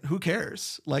block it. Who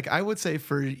cares? Like I would say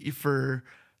for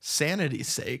sanity's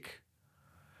sake,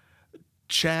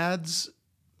 Chad's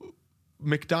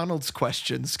McDonald's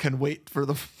questions can wait for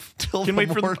till the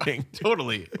morning.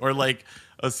 Totally. Or like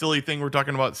a silly thing we're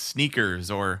talking about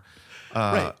sneakers or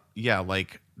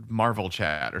like Marvel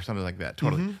chat or something like that.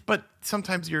 Totally. But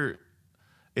sometimes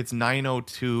it's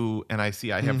 9:02 and I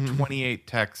see I have 28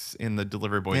 texts in the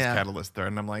Delivery Boys Catalyst there,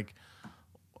 and I'm like,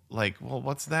 well,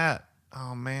 what's that?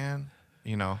 Oh man,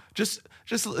 Just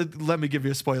let me give you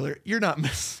a spoiler. You're not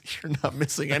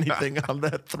missing anything on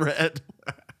that thread.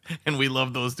 And we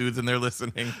love those dudes and they're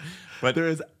listening. But there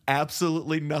is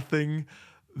absolutely nothing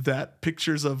that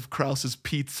pictures of Krause's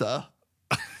pizza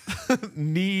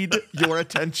need your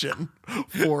attention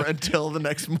for until the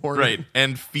next morning. Right.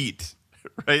 And feet.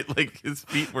 Right? Like his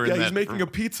feet were in that. Yeah, he's making a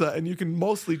pizza and you can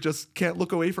mostly just can't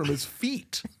look away from his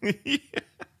feet. That's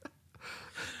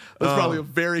probably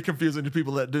very confusing to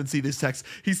people that didn't see these texts.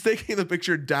 He's taking the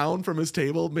picture down from his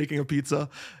table, making a pizza,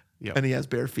 and he has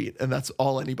bare feet. And that's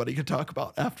all anybody can talk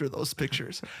about after those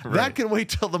pictures. Right. That can wait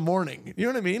till the morning. You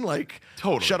know what I mean? Like,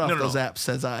 totally. Shut off those apps,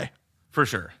 says I. For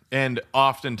sure. And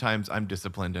oftentimes I'm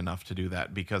disciplined enough to do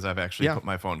that because I've actually put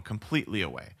my phone completely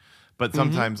away. But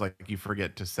sometimes like you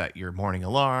forget to set your morning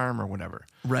alarm or whatever.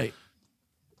 Right.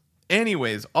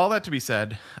 Anyways, all that to be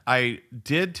said, I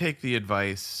did take the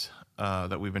advice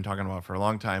that we've been talking about for a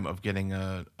long time of getting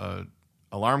a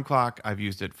alarm clock. I've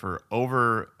used it for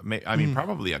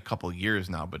probably a couple years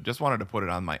now, but just wanted to put it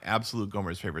on my absolute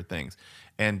Gomer's Favorite Things.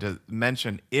 And to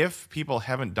mention, if people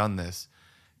haven't done this,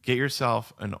 get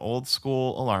yourself an old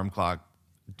school alarm clock.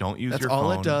 Don't use your phone. That's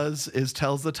all it does is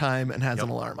tells the time and has an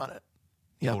alarm on it.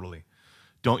 Yep. Totally.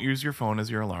 Don't use your phone as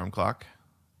your alarm clock.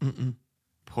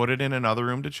 Put it in another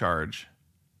room to charge.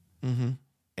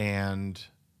 And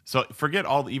so forget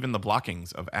even the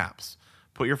blockings of apps.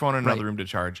 Put your phone in another room to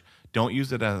charge. Don't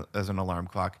use it as an alarm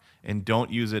clock. And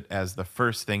don't use it as the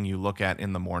first thing you look at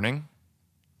in the morning.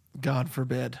 God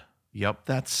forbid. Yep.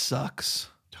 That sucks.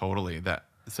 Totally.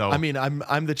 I mean,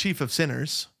 I'm the chief of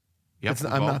sinners. Yep.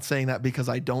 I'm not saying that because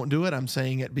I don't do it. I'm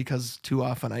saying it because too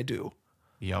often I do.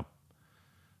 Yep.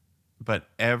 But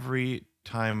every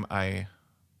time I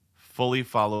fully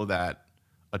follow that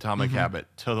atomic habit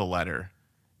to the letter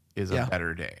is a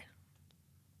better day.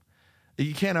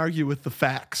 You can't argue with the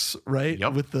facts, right?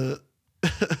 Yep. With the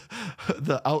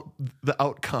the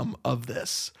outcome of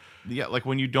this. Yeah, like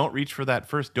when you don't reach for that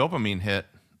first dopamine hit.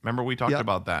 Remember we talked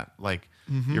about that. Like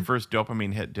your first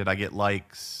dopamine hit, did I get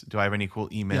likes? Do I have any cool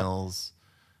emails?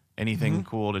 Anything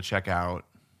cool to check out?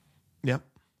 Yep.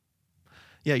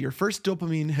 Yeah, your first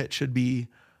dopamine hit should be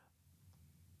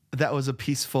that was a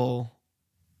peaceful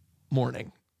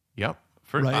morning. Yep.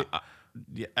 Right.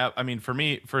 I mean, for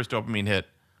me, first dopamine hit,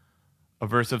 a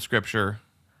verse of scripture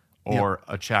or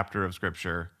a chapter of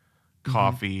scripture,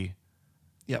 coffee.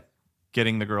 Yep.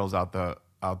 Getting the girls out the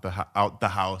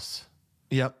house.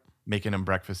 Yep. Making them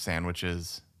breakfast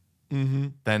sandwiches.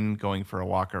 Then going for a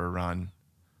walk or a run.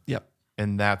 Yep.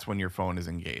 And that's when your phone is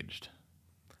engaged.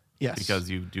 Yes. Because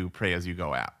you do Pray As You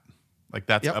Go app. Like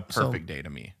that's a perfect day to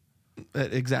me.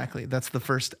 Exactly. That's the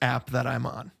first app that I'm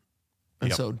on.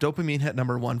 And so dopamine hit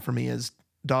number 1 for me is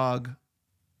dog.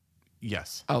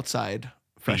 Yes. Outside,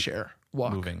 fresh air,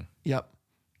 walk. Moving. Yep.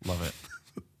 Love it.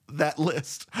 That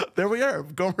list. There we are.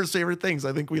 Gomer's favorite things.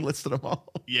 I think we listed them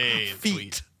all. Yay. Feet.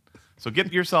 Sweet. So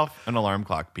get yourself an alarm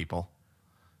clock, people.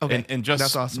 Okay. And just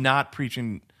that's awesome. Not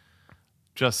preaching,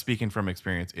 just speaking from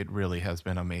experience, it really has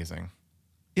been amazing.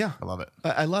 Yeah. I love it.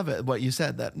 I love it. What you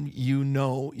said, that you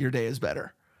know your day is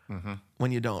better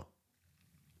when you don't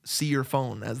see your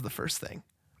phone as the first thing.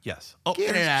 Yes. Oh,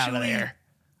 Get it out of there.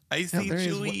 I see There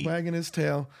Chewy. he's wagging his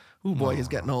tail. Ooh, boy, he's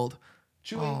getting old.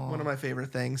 Chewy, one of my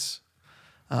favorite things.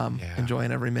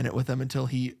 Enjoying every minute with him until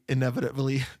he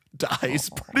inevitably dies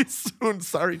pretty soon.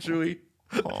 Sorry, Chewy.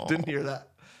 Didn't hear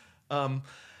that.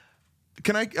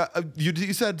 Can I?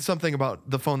 You said something about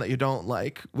the phone that you don't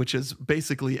like, which is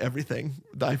basically everything.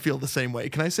 I feel the same way.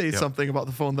 Can I say something about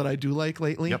the phone that I do like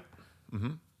lately? Yep.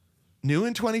 New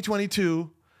in 2022,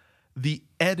 the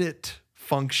edit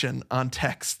function on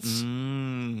texts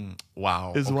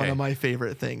Wow. is one of my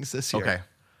favorite things this year. Okay.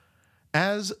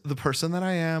 As the person that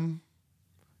I am,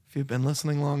 if you've been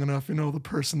listening long enough, you know the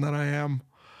person that I am.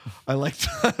 I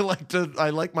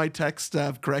like my texts to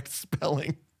have correct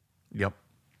spelling. Yep.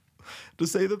 To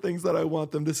say the things that I want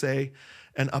them to say.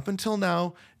 And up until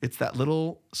now, it's that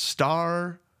little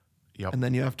star. Yep. And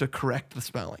then you have to correct the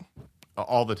spelling.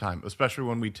 All the time, especially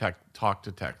when we talk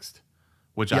to text,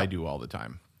 which I do all the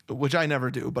time. Which I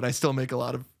never do, but I still make a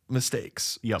lot of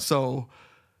mistakes. Yep. So,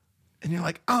 and you're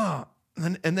like,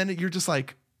 and then you're just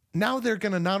like, now they're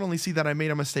going to not only see that I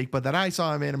made a mistake, but that I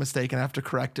saw I made a mistake and I have to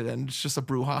correct it. And it's just a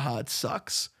brouhaha. It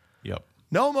sucks. Yep.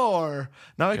 No more.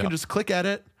 Now I can just click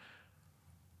edit.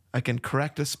 I can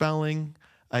correct a spelling.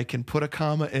 I can put a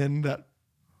comma in that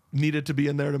needed to be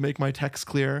in there to make my text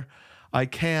clear. I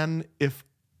can, if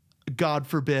God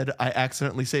forbid, I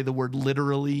accidentally say the word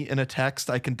literally in a text,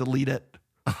 I can delete it.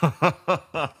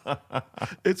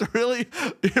 It's really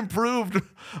improved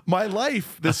my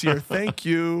life this year. Thank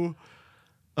you,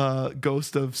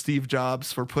 ghost of Steve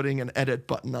Jobs, for putting an edit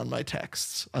button on my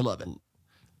texts. I love it.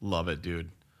 Love it,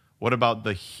 dude. What about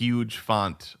the huge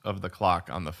font of the clock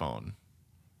on the phone?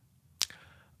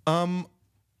 Well,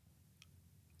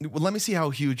 let me see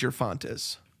how huge your font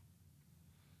is.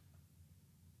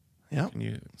 Yeah,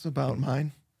 it's about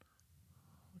mine.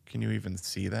 Can you even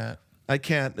see that? I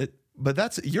can't,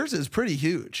 but yours is pretty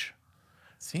huge.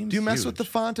 Seems. Do you mess huge. with the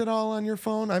font at all on your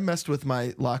phone? I messed with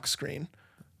my lock screen.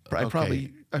 I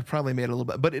probably made it a little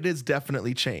bit, but it is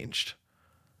definitely changed.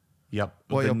 Yep.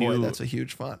 Boy, oh boy, that's a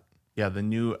huge font. Yeah, the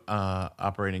new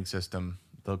operating system,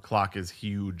 the clock is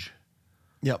huge.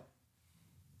 Yep.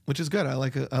 Which is good. I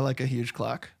like a huge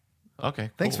clock.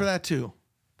 Okay. Thanks cool. for that too.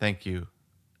 Thank you.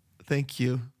 Thank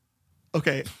you.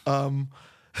 Okay. I've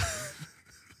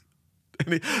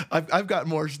got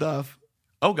more stuff.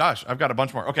 Oh gosh, I've got a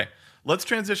bunch more. Okay. Let's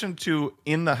transition to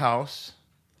in the house.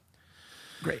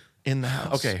 Great. In the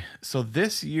house. Okay. So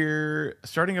this year,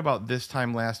 starting about this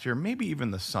time last year, maybe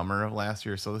even the summer of last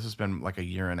year. So this has been like a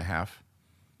year and a half.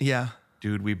 Yeah.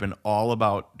 Dude, we've been all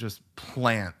about just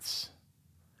plants.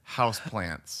 House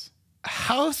plants.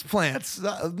 House plants.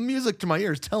 Music to my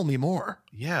ears. Tell me more.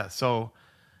 Yeah. So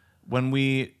when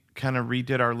we kind of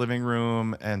redid our living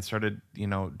room and started,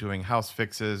 doing house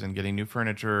fixes and getting new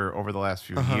furniture over the last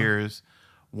few years,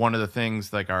 one of the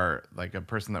things like a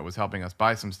person that was helping us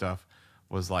buy some stuff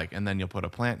was like, and then you'll put a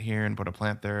plant here and put a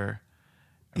plant there.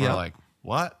 And we're like,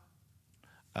 what?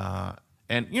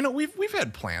 And we've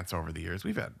had plants over the years.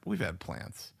 We've had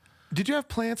plants. Did you have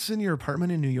plants in your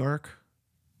apartment in New York?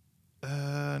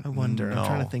 I wonder. No. I'm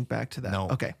trying to think back to that. No.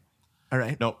 Okay. All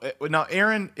right. No. Now,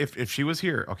 Erin, if she was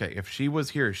here, she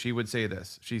would say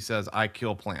this. She says, I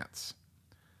kill plants.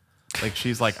 Like,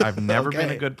 she's like, I've never been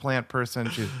a good plant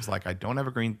person. She's like, I don't have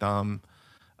a green thumb.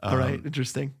 All right,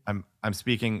 interesting. I'm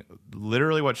speaking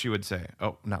literally what she would say.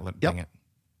 Oh, dang it.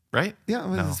 Right? Yeah,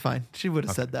 well, this is fine. She would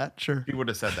have said that, sure. She would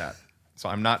have said that. So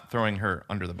I'm not throwing her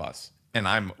under the bus. And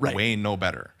I'm way no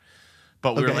better.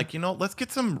 But we were like, let's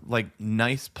get some like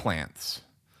nice plants.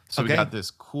 So we got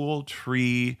this cool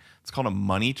tree. It's called a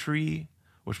money tree,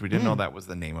 which we didn't know that was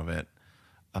the name of it.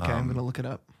 Okay, I'm gonna look it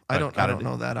up. I don't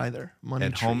know that either. Money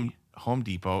tree. Home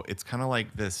Depot. It's kind of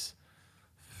like this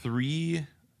 3.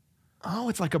 Oh,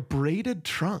 it's like a braided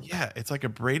trunk. Yeah, it's like a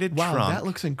braided trunk. Wow, that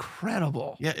looks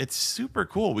incredible. Yeah, it's super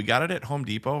cool. We got it at Home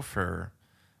Depot for,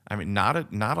 not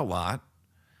a lot.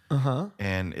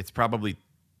 And it's probably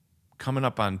coming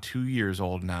up on 2 years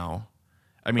old now.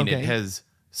 It has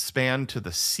spanned to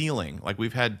the ceiling. Like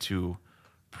we've had to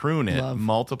prune it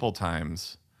multiple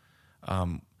times.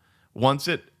 Once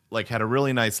it like had a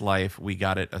really nice life, we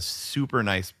got it a super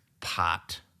nice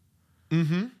pot.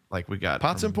 Like we got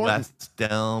pot's important. West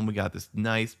Elm. We got this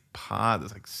nice pot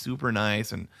that's like super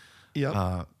nice, and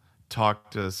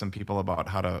talked to some people about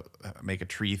how to make a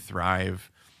tree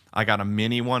thrive. I got a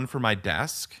mini one for my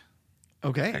desk.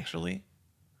 Okay, actually,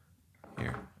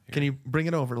 here. Can you bring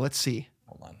it over? Let's see.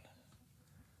 Hold on.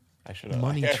 I should have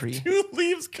money tree. 2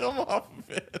 leaves come off of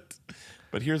it,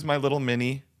 but here's my little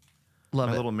mini. Love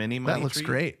my it. little mini money That looks tree.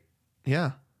 Great.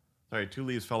 Yeah. Sorry, 2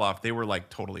 leaves fell off. They were like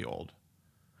totally old.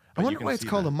 I wonder why it's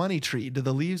called a money tree. Do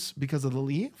the leaves because of the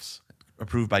leaves?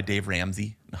 Approved by Dave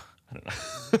Ramsey. No, I don't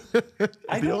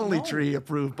know. The only tree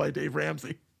approved by Dave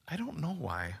Ramsey. I don't know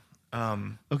why.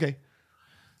 Okay.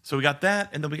 So we got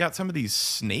that, and then we got some of these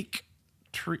snake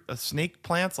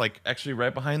plants, like actually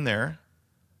right behind there.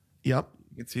 Yep.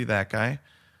 You can see that guy.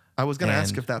 I was going to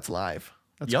ask if that's live.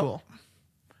 That's cool.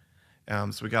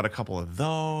 So we got a couple of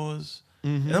those.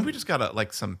 And then we just got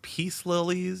like some peace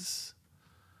lilies.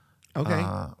 Okay.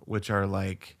 Which are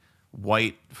like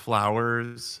white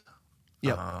flowers.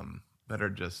 Yep. That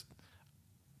are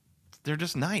they're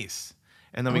just nice.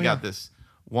 And then we got this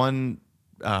one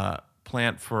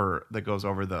plant that goes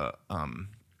over the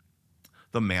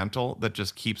mantle that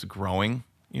just keeps growing.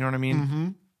 You know what I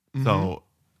mean? So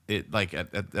it like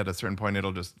at a certain point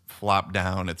it'll just flop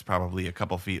down. It's probably a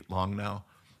couple feet long now.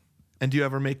 And do you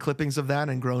ever make clippings of that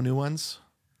and grow new ones?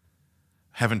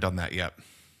 Haven't done that yet.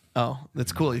 Oh,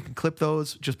 that's cool. You can clip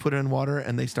those, just put it in water,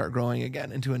 and they start growing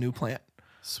again into a new plant.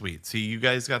 Sweet. See, you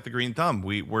guys got the green thumb.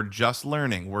 We're just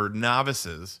learning. We're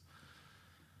novices.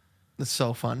 It's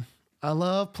so fun. I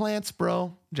love plants,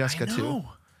 bro. Jessica too.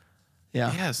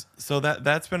 Yeah. Yes. So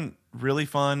that's been really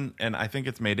fun, and I think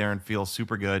it's made Aaron feel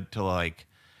super good to like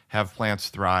have plants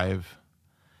thrive,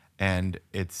 and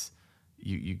it's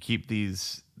you keep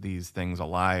these things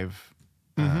alive,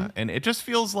 and it just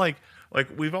feels like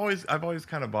I've always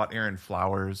kind of bought Aaron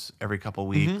flowers every couple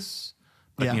weeks,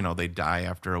 but they die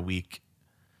after a week.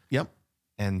 Yep.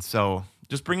 And so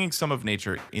just bringing some of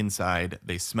nature inside,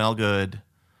 they smell good.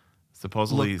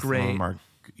 Supposedly look great. Some of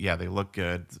them they look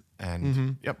good.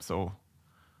 And so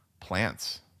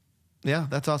plants. Yeah,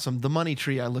 that's awesome. The money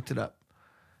tree, I looked it up.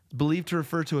 Believed to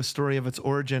refer to a story of its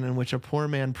origin in which a poor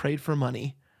man prayed for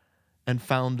money and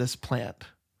found this plant.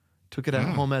 Took it at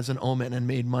home as an omen and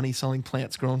made money selling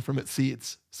plants grown from its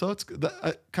seeds. So it's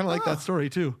kind of like that story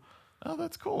too. Oh,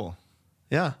 that's cool.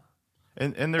 Yeah.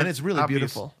 And it's really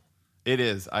beautiful. It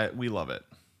is. We love it.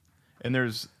 And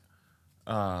there's,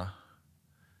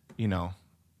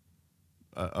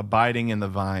 abiding in the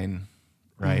vine,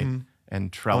 right?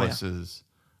 And trellises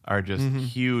are just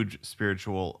huge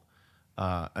spiritual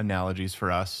analogies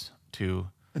for us too.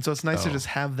 And so it's nice to just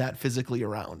have that physically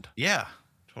around. Yeah,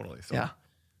 totally. So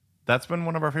that's been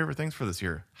one of our favorite things for this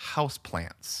year. House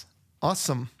plants.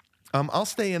 Awesome. I'll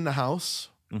stay in the house.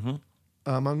 I'm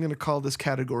going to call this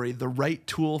category the right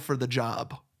tool for the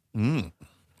job.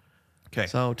 Okay.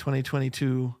 So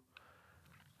 2022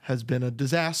 has been a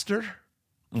disaster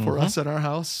for us at our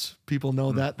house. People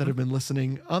know that have been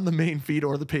listening on the main feed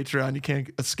or the Patreon. You can't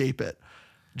escape it.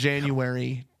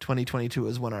 January 2022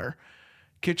 is when our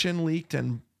kitchen leaked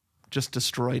and just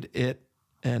destroyed it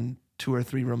and 2 or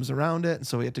 3 rooms around it. And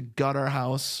so we had to gut our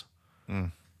house.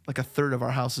 Like a third of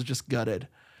our house is just gutted.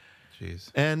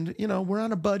 Jeez. And, we're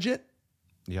on a budget.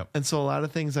 Yep. And so a lot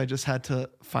of things I just had to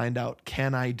find out,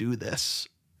 can I do this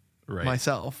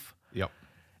myself? Yep.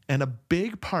 And a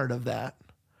big part of that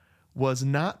was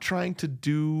not trying to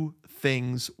do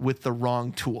things with the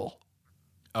wrong tool.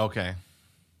 Okay.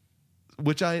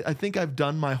 Which I think I've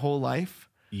done my whole life.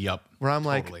 Yep. Where I'm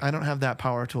like, I don't have that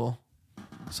power tool.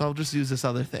 So I'll just use this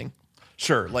other thing.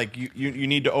 Sure. Like you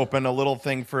need to open a little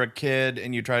thing for a kid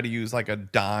and you try to use like a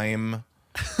dime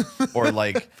or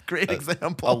like great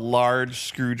example, a large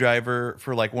screwdriver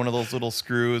for like one of those little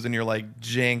screws, and you're like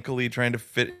jankily trying to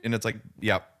fit, and it's like,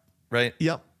 yep, right,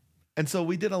 yep. And so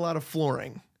we did a lot of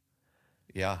flooring.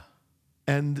 Yeah,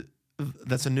 and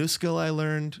that's a new skill I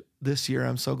learned this year.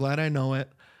 I'm so glad I know it.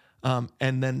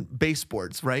 And then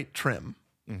baseboards, right? Trim.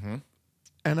 Mm-hmm.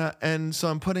 And so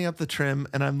I'm putting up the trim,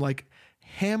 and I'm like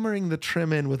hammering the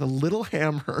trim in with a little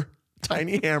hammer,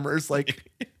 tiny hammers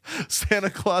like Santa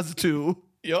Claus 2.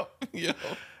 Yep.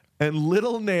 And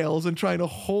little nails, and trying to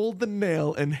hold the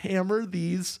nail and hammer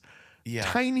these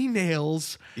tiny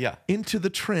nails into the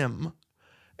trim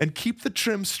and keep the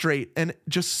trim straight, and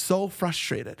just so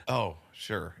frustrated. Oh,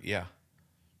 sure. Yeah.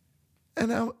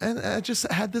 And I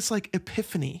just had this like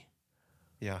epiphany.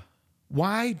 Yeah.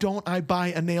 Why don't I buy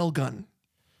a nail gun?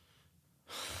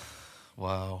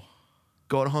 Wow.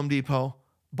 Go to Home Depot,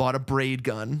 bought a braid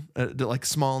gun, like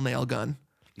small nail gun.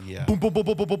 Yeah. Boom, boom, boom,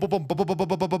 boom, boom, boom, boom, boom, boom,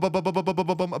 boom, boom, boom, boom,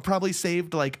 boom, boom. I probably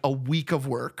saved like a week of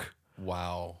work.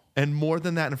 Wow. And more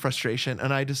than that in frustration.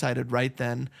 And I decided right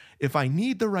then, if I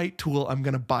need the right tool, I'm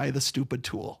going to buy the stupid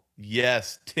tool.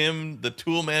 Yes. Tim, the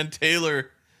tool man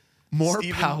Taylor. More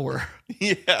power.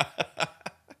 Yeah.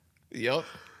 Yep.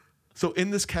 So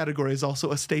in this category is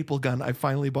also a staple gun. I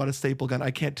finally bought a staple gun. I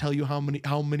can't tell you how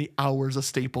many hours a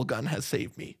staple gun has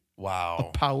saved me. Wow.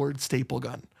 A powered staple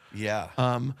gun. Yeah.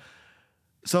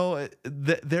 So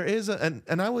there is and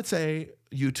I would say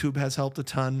YouTube has helped a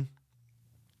ton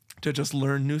to just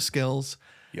learn new skills.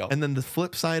 Yep. And then the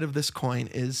flip side of this coin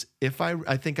is if I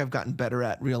think I've gotten better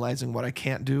at realizing what I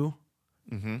can't do.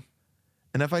 Mm-hmm.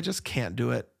 And if I just can't do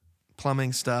it,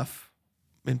 plumbing stuff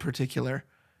in particular,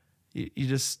 you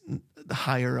just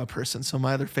hire a person. So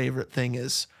my other favorite thing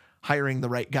is hiring the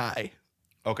right guy.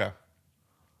 Okay.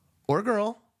 Or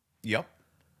girl. Yep.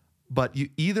 But you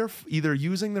either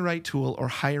using the right tool or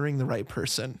hiring the right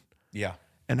person. Yeah.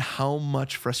 And how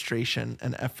much frustration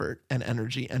and effort and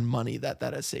energy and money that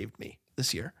has saved me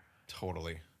this year.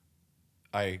 Totally.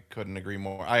 I couldn't agree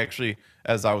more. I actually,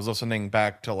 as I was listening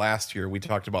back to last year, we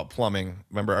talked about plumbing.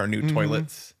 Remember our new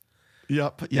toilets?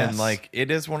 Yep. Yes. And like,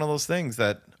 it is one of those things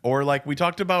that, or like we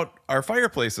talked about our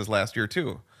fireplaces last year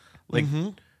too. Like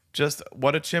just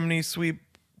what a chimney sweep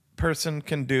person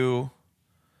can do.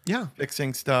 Yeah.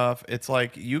 Fixing stuff. It's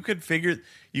like you could figure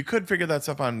that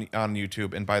stuff on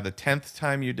YouTube, and by the 10th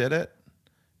time you did it,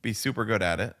 be super good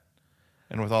at it,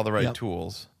 and with all the right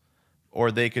tools.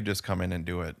 Or they could just come in and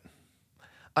do it.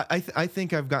 I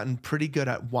think I've gotten pretty good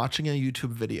at watching a YouTube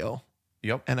video.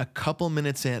 Yep. And a couple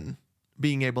minutes in,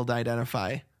 being able to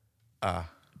identify,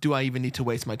 do I even need to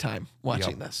waste my time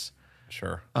watching this?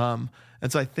 Sure. And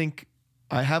so I think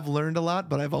I have learned a lot,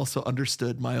 but I've also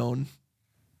understood my own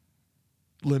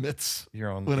limits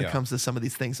when it comes to some of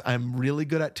these things. I'm really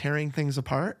good at tearing things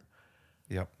apart.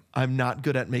 Yep. I'm not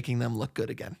good at making them look good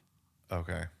again.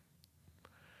 Okay.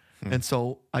 And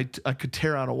so I could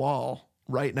tear out a wall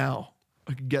right now.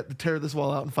 I could tear this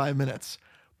wall out in 5 minutes.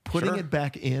 Putting it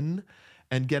back in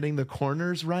and getting the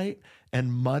corners right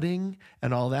and mudding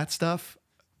and all that stuff,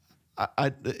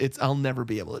 I'll never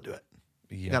be able to do it.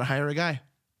 You got to hire a guy.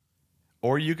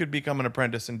 Or you could become an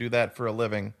apprentice and do that for a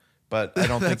living, but I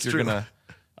don't think you're gonna.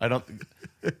 I don't.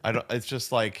 It's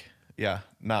just like,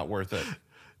 not worth it.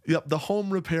 Yep. The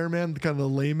home repairman, kind of the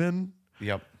layman.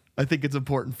 Yep. I think it's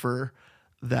important for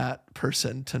that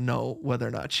person to know whether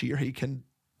or not she or he can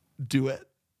do it.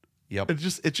 Yep.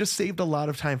 It just saved a lot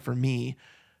of time for me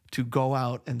to go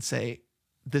out and say,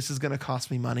 this is going to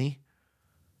cost me money,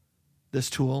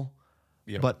 this tool,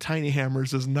 but tiny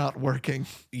hammers is not working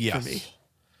for me.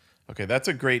 Okay, that's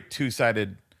a great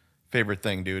two-sided favorite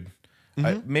thing, dude.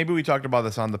 Maybe we talked about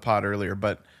this on the pod earlier,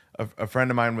 but a friend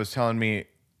of mine was telling me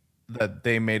that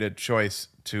they made a choice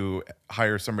to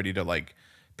hire somebody to like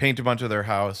paint a bunch of their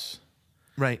house.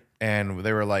 Right. And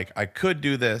they were like, I could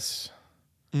do this,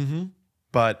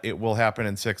 but it will happen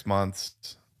in 6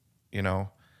 months,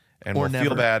 and we'll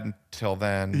feel bad until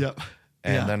then. Yep.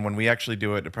 And then when we actually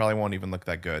do it, it probably won't even look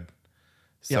that good.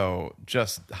 So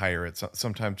just hire it.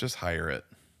 Sometimes just hire it.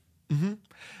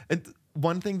 And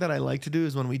one thing that I like to do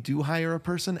is when we do hire a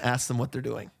person, ask them what they're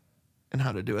doing and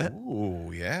how to do it.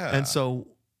 Ooh, yeah. And so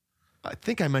I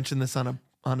think I mentioned this on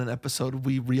an episode.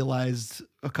 We realized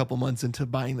a couple months into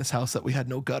buying this house that we had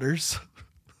no gutters.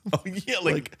 Oh yeah,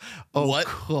 like what?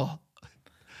 Cool.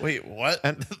 Wait, what?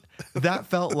 And that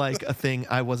felt like a thing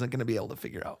I wasn't going to be able to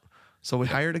figure out. So we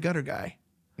hired a gutter guy.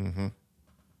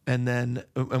 And then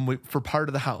for part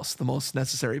of the house, the most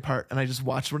necessary part, and I just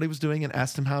watched what he was doing and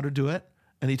asked him how to do it,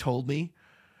 and he told me.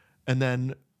 And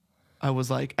then I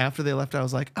was like, after they left, I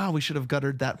was like, we should have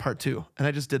guttered that part too. And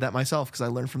I just did that myself because I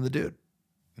learned from the dude.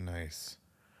 Nice.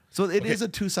 So it is a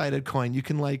two-sided coin. You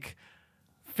can like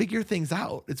figure things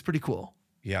out. It's pretty cool.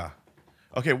 Yeah.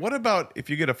 Okay, what about if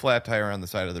you get a flat tire on the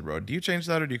side of the road? Do you change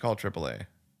that or do you call AAA?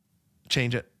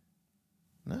 Change it.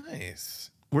 Nice.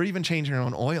 We're even changing our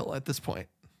own oil at this point.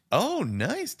 Oh,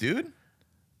 nice, dude.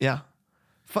 Yeah.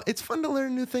 It's fun to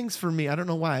learn new things for me. I don't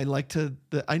know why. I like to,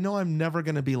 I know I'm never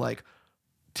going to be like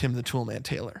Tim the Toolman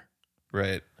Taylor.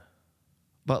 Right.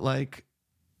 But like,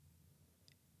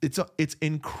 it's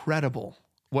incredible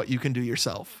what you can do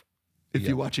yourself if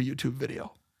you watch a YouTube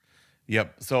video.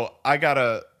 Yep. So I got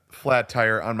a flat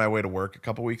tire on my way to work a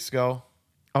couple weeks ago.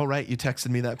 Oh, right. You texted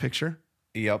me that picture.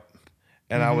 Yep.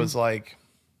 And I was like,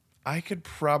 I could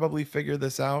probably figure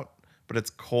this out, but it's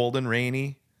cold and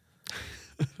rainy.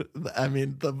 I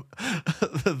mean,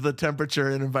 the temperature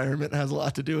and environment has a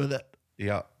lot to do with it.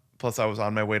 Yeah. Plus, I was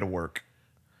on my way to work.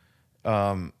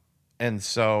 And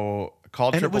so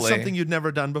called AAA. And it was something you'd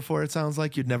never done before, it sounds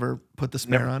like. You'd never put the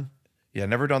spare on? Yeah,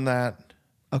 never done that.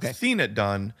 Okay. Seen it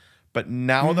done. But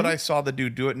now that I saw the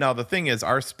dude do it, now the thing is,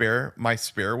 my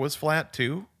spare was flat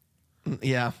too.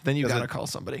 Yeah, then you got to call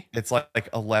somebody. It's like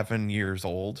 11 years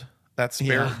old. That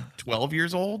spare, 12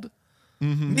 years old.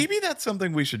 Maybe that's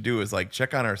something we should do is like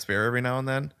check on our spare every now and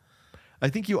then. I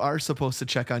think you are supposed to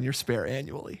check on your spare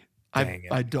annually.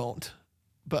 I don't,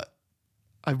 but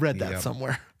I read that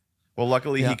somewhere. Well,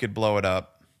 luckily he could blow it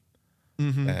up.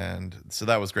 And so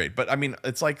that was great. But I mean,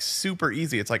 it's like super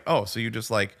easy. It's like, oh, so you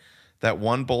just like that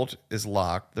one bolt is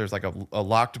locked. There's like a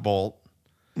locked bolt.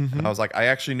 And I was like, I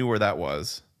actually knew where that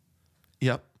was.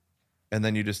 Yep. And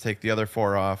then you just take the other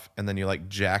 4 off and then you like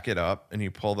jack it up and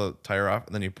you pull the tire off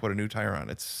and then you put a new tire on.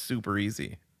 It's super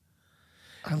easy.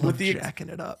 I love jacking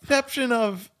it up. Exception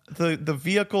of the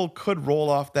vehicle could roll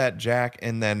off that jack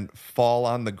and then fall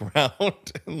on the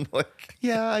ground. And like,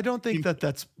 yeah, I don't think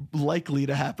that's likely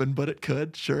to happen, but it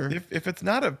could, sure. If it's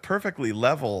not a perfectly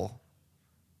level,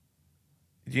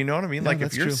 do you know what I mean? Like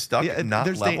if you're stuck not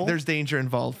level. There's danger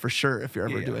involved for sure if you're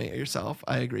ever doing it yourself.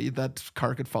 I agree. That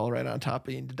car could fall right on top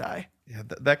of you and to die. Yeah,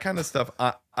 that kind of stuff,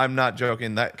 I'm not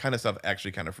joking. That kind of stuff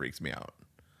actually kind of freaks me out.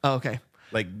 Oh, okay.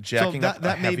 Like jacking up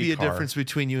that may be a car. Difference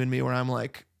between you and me where I'm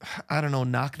like, I don't know,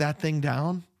 knock that thing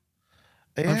down.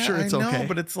 Yeah, I'm sure it's okay.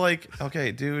 But it's like,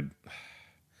 okay, dude,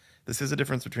 this is a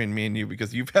difference between me and you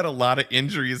because you've had a lot of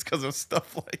injuries because of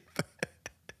stuff like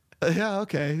that. Yeah,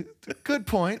 okay. Good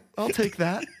point. I'll take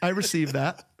that. I receive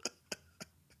that.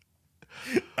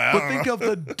 But think of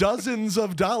the dozens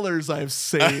of dollars I've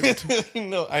saved.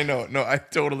 No, I know. No, I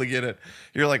totally get it.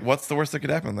 You're like, what's the worst that could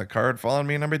happen? The car would fall on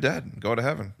me and I'd be dead and go to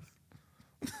heaven.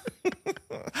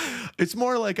 It's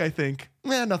more like I think,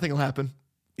 nothing will happen.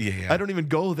 Yeah. I don't even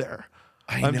go there.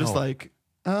 I'm just like,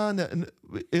 no,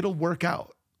 it'll work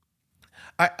out.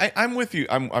 I'm with you.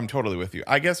 I'm totally with you.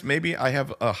 I guess maybe I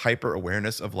have a hyper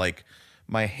awareness of like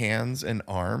my hands and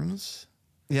arms.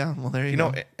 Yeah, well there you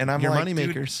go. And I'm your like, money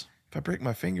makers. If I break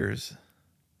my fingers,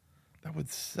 that would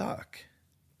suck.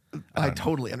 I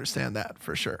totally understand that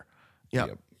for sure.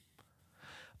 Yep.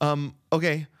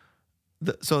 Okay.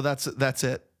 So that's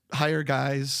it. Hire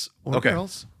guys or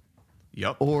girls.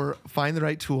 Yep. Or find the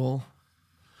right tool.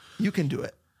 You can do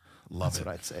it. That's what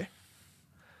I'd say.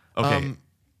 Okay.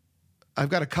 I've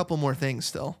got a couple more things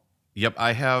still. Yep.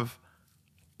 I have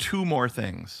 2 more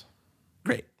things.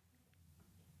 Great.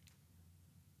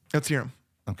 Let's hear them.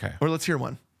 Okay. Or let's hear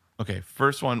one. Okay.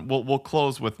 First one. We'll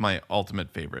close with my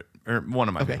ultimate favorite, or one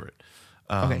of my favorite.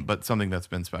 But something that's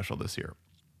been special this year.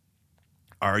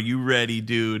 Are you ready,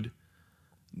 dude?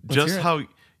 Just how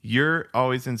you're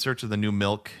always in search of the new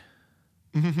milk.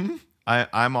 Mm-hmm.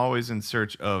 I'm always in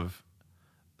search of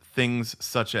things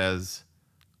such as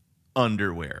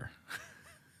underwear.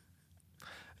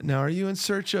 Now, are you in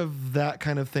search of that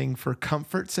kind of thing for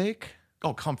comfort's sake?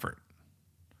 Oh, comfort.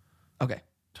 Okay.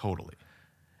 Totally.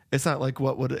 It's not like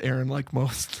what would Aaron like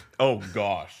most? Oh,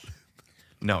 gosh.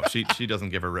 No, she doesn't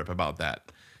give a rip about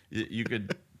that. You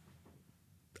could...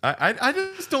 I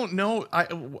just don't know.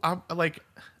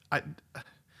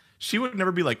 She would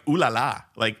never be like, ooh la la,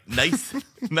 like nice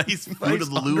Fruit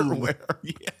of the Loom.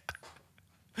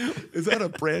 Yeah. Is that a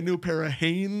brand new pair of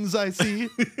Hanes I see?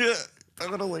 Yeah,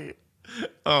 totally.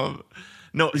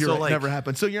 No, you're so right, like never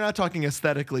happened. So you're not talking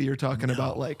aesthetically. You're talking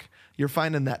about like you're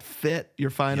finding that fit. You're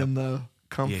finding the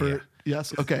comfort. Yeah.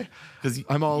 Yes. Okay. Because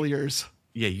I'm all ears.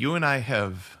 Yeah, you and I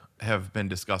have been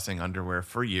discussing underwear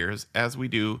for years, as we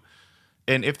do.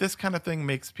 And if this kind of thing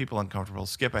makes people uncomfortable,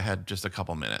 skip ahead just a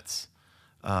couple minutes.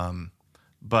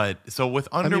 But so with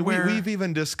underwear, we've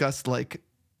even discussed like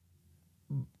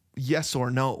yes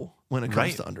or no when it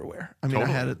comes to underwear. I mean,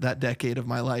 totally. I had that decade of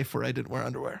my life where I didn't wear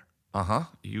underwear.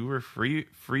 You were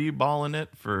free balling it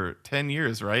for 10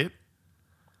 years, right?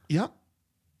 Yep.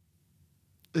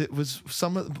 It was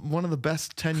one of the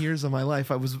best 10 years of my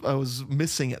life. I was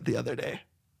missing it the other day.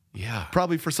 Yeah.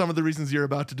 Probably for some of the reasons you're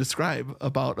about to describe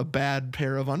about a bad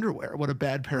pair of underwear, what a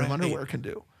bad pair of underwear can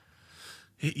do.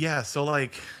 Yeah, so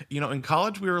like, in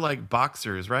college we were like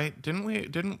boxers, right?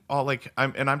 Didn't all like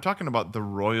I'm talking about the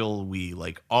royal we,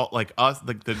 like all like us,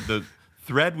 like the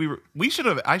thread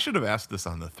I should have asked this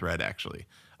on the thread actually.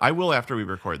 I will after we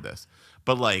record this.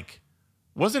 But like,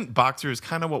 wasn't boxers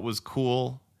kind of what was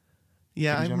cool?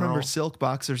 Yeah, I remember silk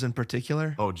boxers in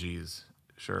particular. Oh geez.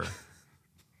 Sure.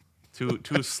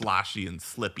 Too sloshy and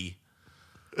slippy.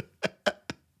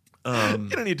 You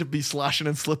don't need to be sloshing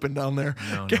and slipping down there.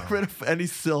 Get rid of any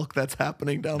silk that's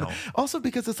happening down there. Also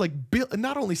because it's like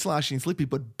not only sloshy and slippy,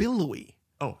 but billowy.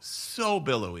 Oh, so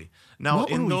billowy. Now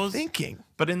what were we thinking?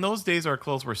 But in those days, our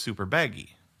clothes were super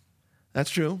baggy. That's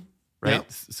true. Right.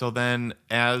 Yep. So then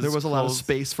as there was a lot of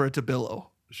space for it to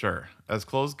billow. Sure. As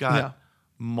clothes got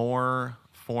more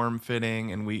form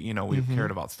fitting and we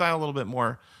cared about style a little bit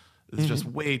more, it's just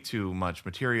way too much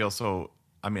material. So,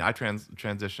 I mean, I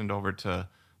transitioned over to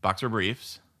boxer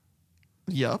briefs.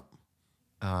 Yep.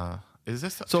 Is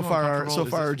this so far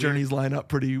our journeys line up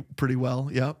pretty well.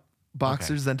 Yep.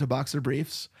 Boxers then to boxer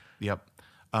briefs. Yep.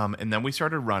 And then we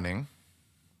started running.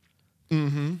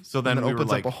 Mm-hmm. So then it we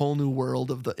opens were up a whole new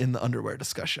world in the underwear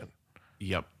discussion.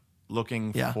 Yep.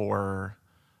 Looking for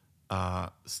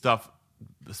stuff,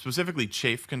 specifically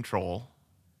chafe control.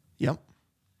 Yep.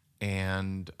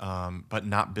 And but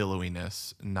not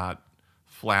billowiness, not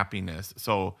flappiness.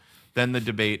 So then the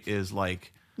debate is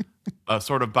like a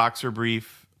sort of boxer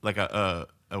brief, like a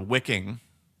wicking,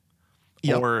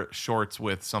 or shorts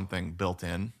with something built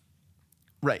in.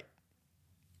 Right.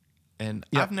 And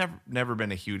I've never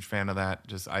been a huge fan of that.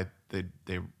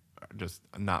 They are just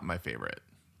not my favorite.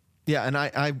 Yeah,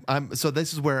 and I'm so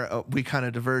this is where we kind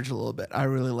of diverge a little bit. I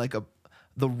really like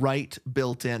the right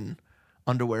built-in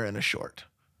underwear in a short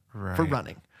for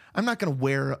running. I'm not going to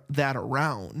wear that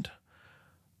around,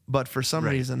 but for some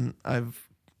reason I've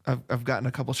gotten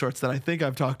a couple shorts that I think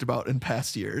I've talked about in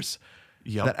past years.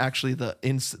 Yep. That actually the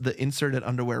inserted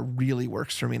underwear really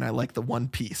works for me, and I like the one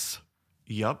piece.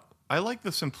 Yep. I like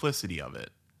the simplicity of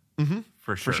it. Mm-hmm.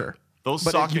 For sure. Those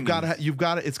but Saucony, you've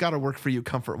got it's got to work for you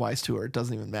comfort wise too, or it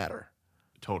doesn't even matter.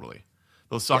 Totally.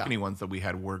 Those Saucony ones that we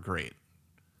had were great.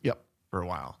 Yep. For a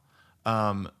while.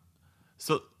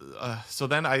 So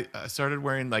then I started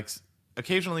wearing, like,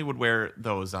 occasionally would wear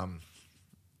those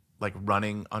like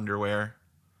running underwear,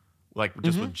 like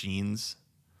just with jeans,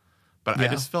 but I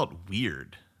just felt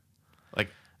weird. Like,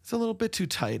 it's a little bit too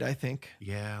tight, I think.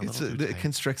 Yeah, it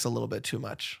constricts a little bit too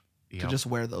much to just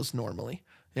wear those normally.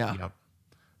 Yeah. Yep.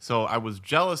 So I was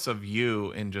jealous of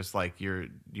you and just like you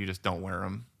just don't wear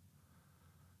them.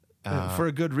 For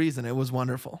a good reason. It was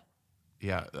wonderful.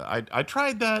 Yeah, I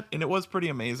tried that and it was pretty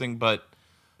amazing, but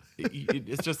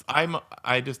it's just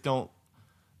I just don't.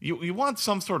 You want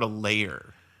some sort of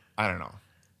layer. I don't know.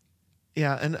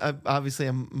 Yeah, and obviously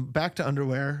I'm back to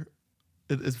underwear.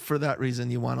 For that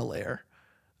reason, you want a layer.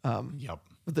 Yep.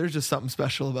 But there's just something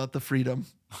special about the freedom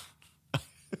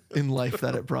in life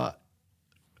that it brought.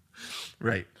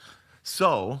 Right.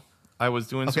 So I was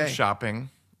doing some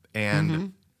shopping,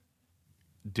 and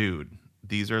dude,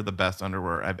 these are the best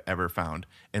underwear I've ever found,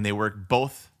 and they work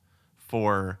both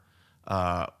for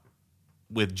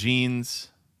with jeans,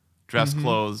 dress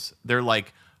clothes. They're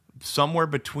like somewhere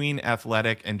between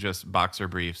athletic and just boxer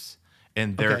briefs,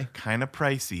 and they're kind of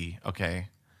pricey. Okay.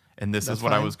 And this is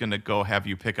what I was going to go have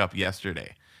you pick up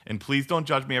yesterday. And please don't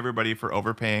judge me, everybody, for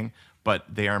overpaying, but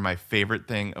they are my favorite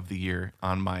thing of the year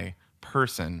on my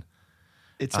person.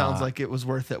 It sounds like it was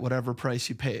worth it, whatever price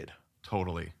you paid.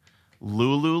 Totally.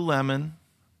 Lululemon.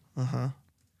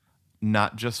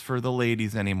 Not just for the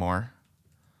ladies anymore.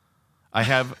 I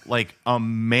have like a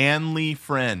manly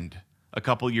friend a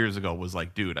couple years ago was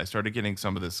like, dude, I started getting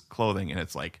some of this clothing and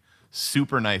it's like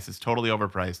super nice. It's totally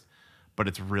overpriced, but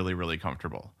it's really, really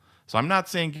comfortable. So I'm not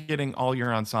saying getting all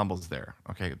your ensembles there.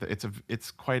 Okay,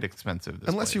 it's quite expensive.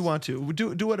 Unless you want to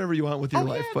do whatever you want with your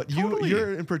life, but totally.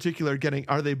 You're in particular getting.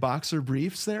 Are they boxer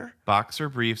briefs there? Boxer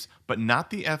briefs, but not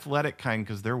the athletic kind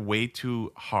because they're way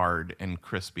too hard and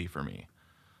crispy for me.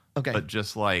 Okay, but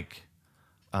just like,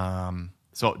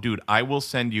 so dude, I will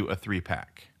send you a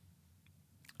 3-pack.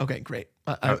 Okay, great,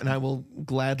 and I will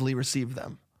gladly receive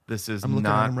them. This is I'm looking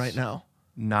at them right now.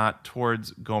 Not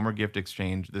towards Gomer Gift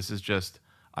Exchange. This is just.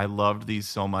 I loved these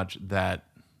so much that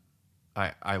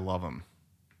I love them.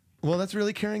 Well, that's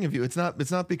really caring of you. It's not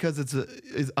because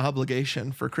it's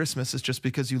obligation for Christmas. It's just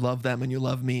because you love them and you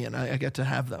love me, and I get to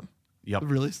have them. Yep.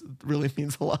 It really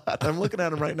means a lot. I'm looking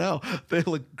at them right now. They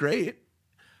look great.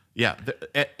 Yeah,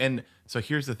 and so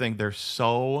here's the thing: they're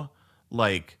so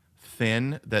like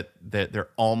thin that they're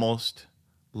almost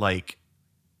like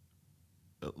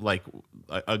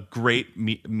a great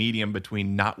medium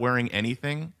between not wearing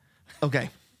anything. Okay.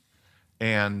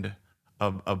 And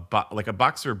like a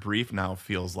boxer brief now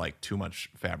feels like too much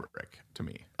fabric to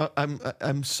me.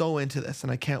 I'm so into this,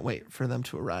 and I can't wait for them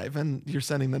to arrive. And you're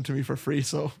sending them to me for free,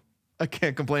 so I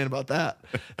can't complain about that.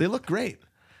 They look great.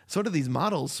 So do these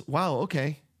models. Wow.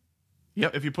 Okay.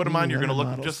 Yep. If you put them on, you're gonna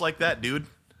look just like that, dude.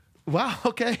 Wow.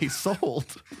 Okay.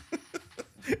 Sold.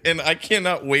 And I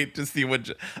cannot wait to see what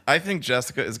I think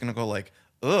Jessica is gonna go like.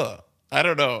 Ugh. I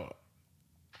don't know.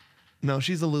 No,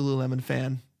 she's a Lululemon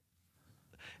fan.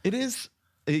 It is.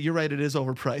 You're right. It is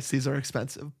overpriced. These are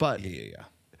expensive, but yeah.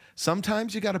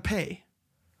 Sometimes you got to pay.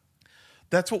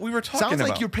 That's what we were talking about. Sounds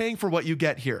like you're paying for what you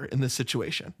get here in this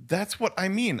situation. That's what I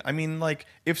mean. I mean, like,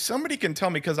 if somebody can tell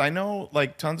me, because I know,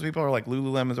 like, tons of people are like,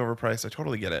 Lululemon's overpriced. I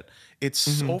totally get it. It's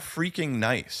so freaking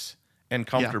nice and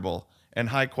comfortable and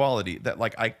high quality that,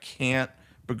 like, I can't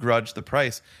begrudge the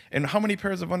price. And how many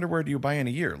pairs of underwear do you buy in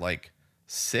a year? Like,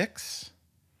 6?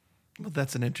 Well,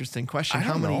 that's an interesting question.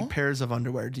 How many pairs of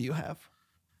underwear do you have?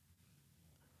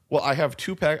 Well, I have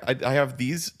 2 packs. I have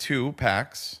these 2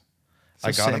 packs. So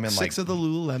I got them in like 6 of the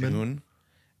Lululemon. June,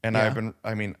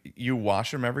 and you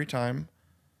wash them every time.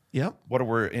 Yep.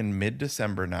 We're in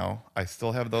mid-December now. I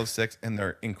still have those 6, and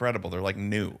they're incredible. They're like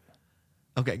new.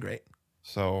 Okay, great.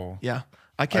 So yeah,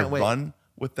 I can't wait. I run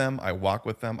with them. I walk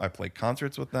with them. I play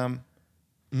concerts with them.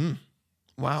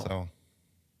 Wow. So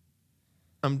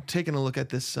I'm taking a look at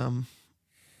this.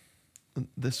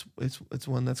 It's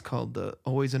one that's called the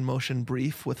Always in Motion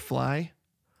Brief with Fly.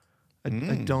 I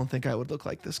don't think I would look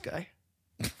like this guy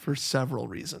for several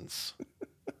reasons.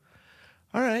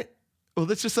 All right. Well,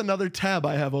 that's just another tab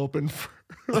I have open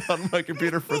on my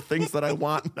computer for things that I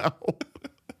want now.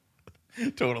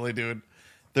 Totally, dude.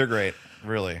 They're great.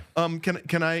 Really.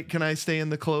 Can I stay in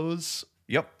the clothes?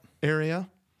 Yep. Area?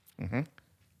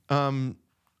 Mm-hmm.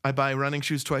 I buy running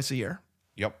shoes twice a year.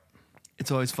 Yep. It's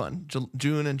always fun.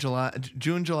 June,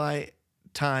 July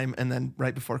time, and then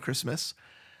right before Christmas.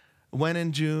 When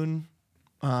in June,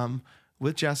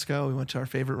 with Jessica, we went to our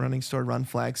favorite running store, Run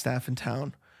Flagstaff, in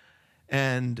town,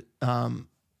 and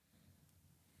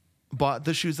bought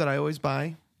the shoes that I always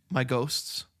buy, my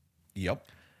Ghosts. Yep.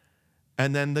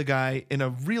 And then the guy, in a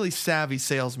really savvy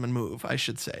salesman move, I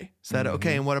should say, said,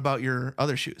 "Okay, and what about your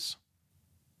other shoes?"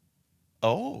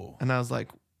 Oh. And I was like,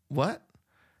 "What?"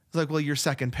 He's like, "Well, your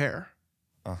second pair."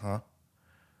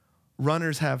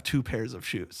 Runners have 2 pairs of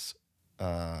shoes.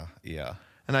 Yeah.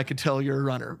 And I could tell you're a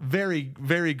runner. Very,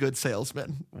 very good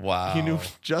salesman. Wow. He knew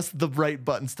just the right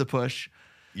buttons to push.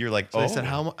 You're like, so I said,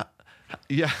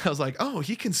 yeah, I was like, oh,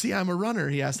 he can see I'm a runner.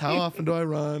 He asked, how often do I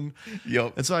run?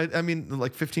 Yep. And so I mean,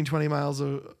 like 15, 20 miles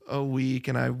a week,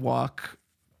 and I walk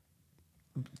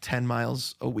 10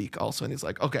 miles a week also. And he's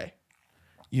like, okay,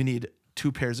 you need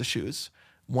 2 pairs of shoes.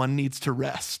 One needs to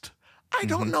rest. I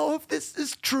don't know if this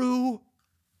is true.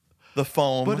 The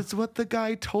foam. But it's what the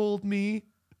guy told me.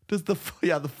 The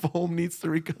foam needs to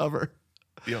recover.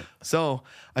 Yep. So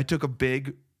I took a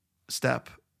big step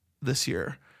this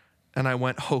year, and I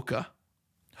went Hoka.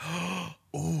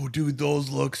 Oh, dude, those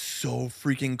look so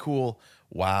freaking cool.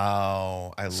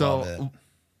 Wow, I love it.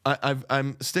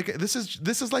 I'm sticking. This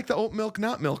is like the oat milk,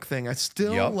 not milk thing. I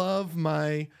still love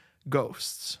my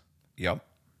Ghosts. Yep.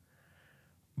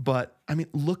 But I mean,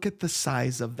 look at the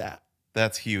size of that.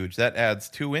 That's huge. That adds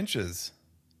 2 inches.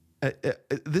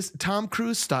 This Tom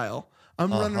Cruise style.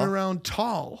 I'm running around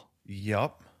tall.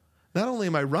 Yep. Not only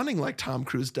am I running like Tom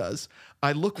Cruise does,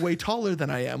 I look way taller than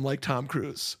I am like Tom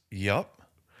Cruise. Yep.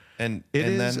 And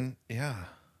yeah.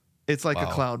 It's like a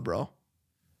cloud, bro.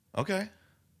 Okay.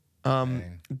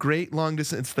 Great long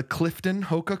distance. It's the Clifton,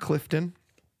 Hoka Clifton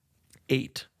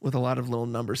 8 with a lot of little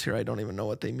numbers here. I don't even know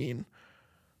what they mean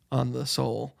on the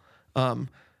sole.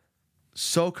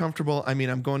 So comfortable. I mean,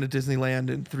 I'm going to Disneyland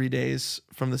in 3 days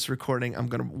from this recording. I'm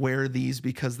going to wear these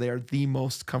because they are the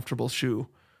most comfortable shoe.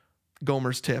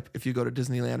 Gomer's tip: if you go to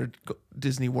Disneyland or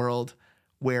Disney World,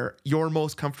 wear your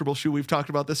most comfortable shoe. We've talked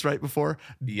about this right before.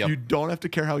 Yep. You don't have to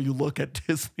care how you look at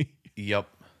Disney. Yep.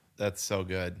 That's so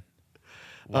good.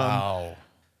 Wow.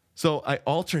 So I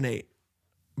alternate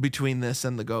between this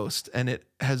and the Ghost, and it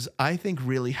has, I think,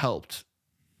 really helped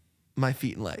my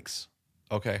feet and legs.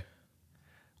 Okay.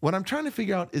 What I'm trying to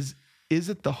figure out is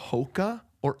it the Hoka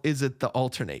or is it the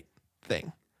alternate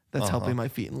thing that's helping my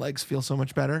feet and legs feel so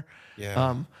much better?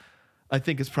 Yeah. I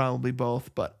think it's probably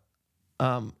both, but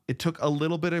it took a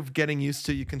little bit of getting used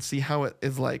to. You can see how it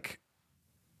is like,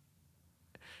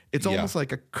 it's almost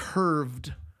like a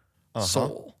curved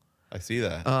sole. I see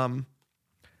that.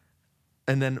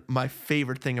 And then my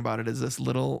favorite thing about it is this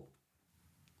little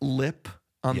lip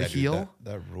on the heel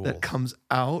that comes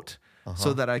out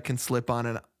so that I can slip on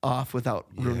and off without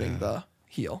ruining the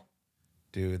heel.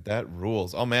 Dude, that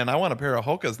rules. Oh man, I want a pair of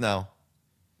Hokas now.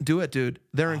 Do it, dude.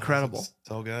 They're incredible.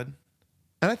 So good.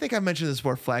 And I think I mentioned this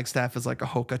before. Flagstaff is like a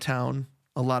Hoka town.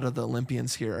 A lot of the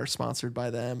Olympians here are sponsored by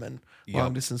them and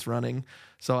long distance running.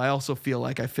 So I also feel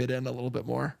like I fit in a little bit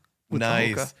more with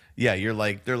nice. the Hoka.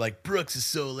 Yeah, they're like, Brooks is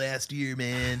so last year,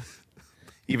 man.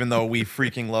 Even though we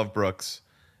freaking love Brooks.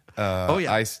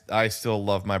 I still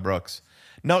love my Brooks.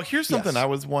 Now, here's something I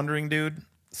was wondering, dude.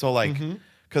 So like,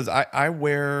 because I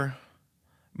wear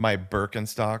my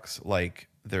Birkenstocks like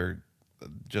they're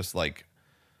just like,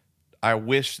 I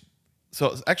wish.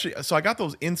 So I got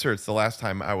those inserts the last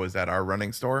time I was at our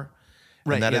running store,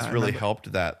 and that has really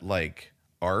helped that like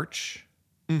arch.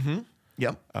 Mm-hmm.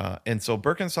 Yep. And so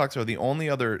Birkenstocks are the only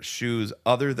other shoes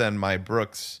other than my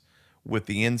Brooks with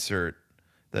the insert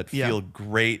that felt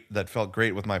great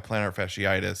with my plantar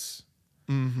fasciitis.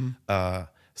 Mm-hmm.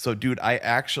 So dude,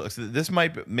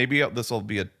 this will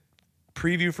be a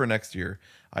preview for next year.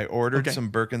 I ordered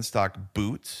some Birkenstock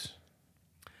boots.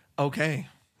 Okay.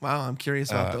 Wow, I'm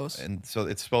curious about those. And so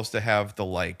it's supposed to have the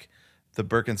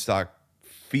Birkenstock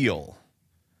feel.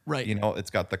 Right. You know,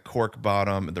 it's got the cork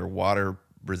bottom, they're water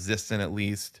resistant at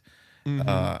least.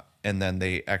 Mm-hmm. And then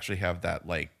they actually have that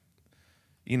like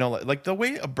the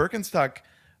way a Birkenstock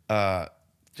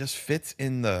just fits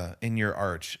in your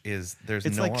arch is there's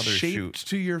no other shoe. It's shaped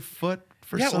to your foot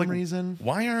for some reason.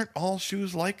 Why aren't all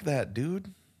shoes like that,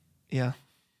 dude? Yeah.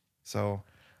 So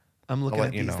I'm looking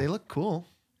at these. They look cool.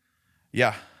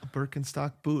 Yeah. A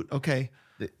Birkenstock boot. Okay.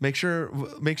 Make sure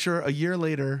a year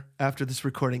later after this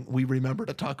recording we remember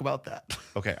to talk about that.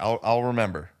 Okay, I'll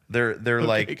remember. They're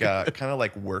like kind of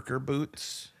like worker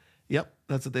boots. Yep,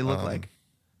 that's what they look like.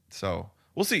 So,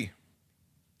 we'll see.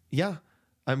 Yeah.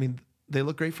 I mean, they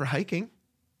look great for hiking.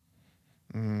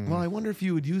 Well, I wonder if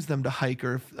you would use them to hike,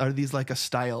 or are these like a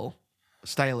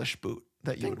stylish boot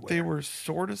that you would wear? They were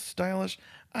sort of stylish.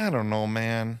 I don't know,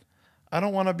 man. I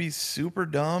don't want to be super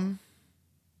dumb.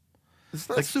 It's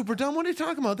not super dumb. What are you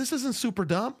talking about? This isn't super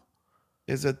dumb.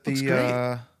 Is it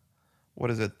what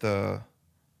is it?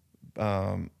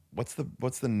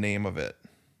 What's the name of it?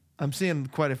 I'm seeing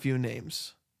quite a few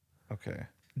names. Okay.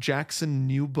 Jackson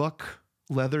Newbook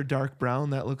leather dark brown.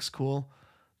 That looks cool.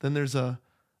 Then there's a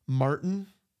Martin.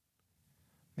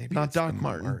 Maybe not Doc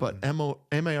Martin, but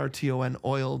Marton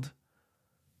oiled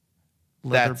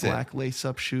leather black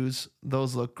lace-up shoes.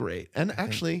 Those look great. And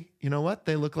actually, you know what?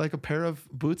 They look like a pair of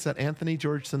boots that Anthony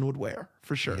Georgeson would wear,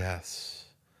 for sure. Yes.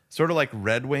 Sort of like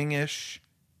Red Wing-ish.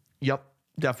 Yep,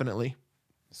 definitely.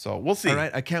 So we'll see. All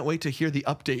right, I can't wait to hear the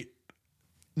update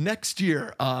next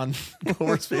year on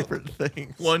Gomer's favorite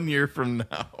things. 1 year from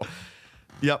now.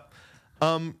 Yep.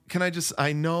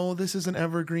 I know this is an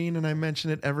evergreen and I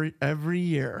mention it every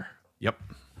year. Yep.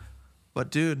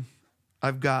 But dude,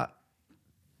 I've got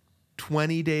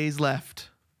 20 days left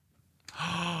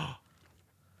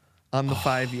on the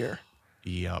 5-year.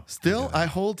 Yep. Still, I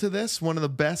hold to this, one of the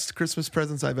best Christmas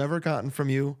presents I've ever gotten from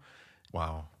you.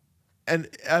 Wow. And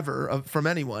ever from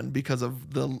anyone, because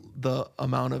of the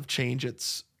amount of change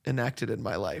it's enacted in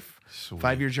my life. Sweet.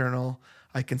 5-year journal.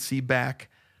 I can see back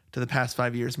to the past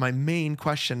 5 years. My main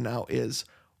question now is,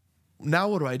 now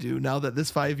what do I do now that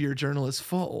this 5-year journal is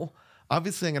full?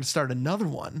 Obviously, I'm going to start another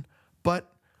one,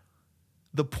 but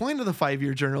the point of the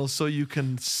 5-year journal is so you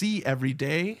can see every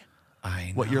day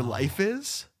what your life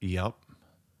is. Yep.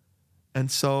 And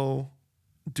so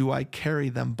do I carry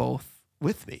them both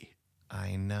with me?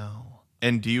 I know.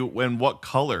 And what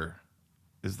color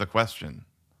is the question?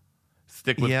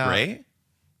 Stick with gray?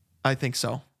 I think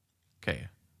so. Okay.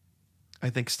 I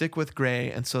think stick with gray.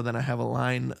 And so then I have a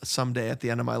line someday at the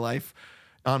end of my life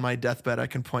on my deathbed. I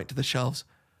can point to the shelves,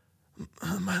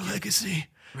 my legacy.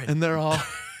 Right. And they're all,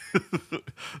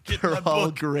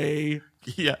 gray.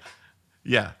 Yeah.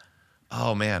 Yeah.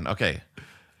 Oh man. Okay.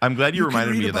 I'm glad you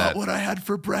reminded me of that. What I had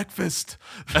for breakfast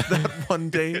that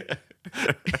one day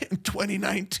in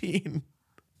 2019.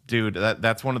 Dude,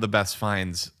 that's one of the best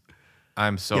finds.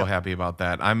 I'm so happy about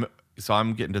that. I'm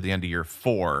getting to the end of year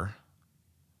 4.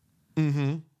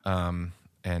 Mm-hmm.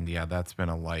 And yeah, that's been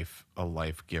a life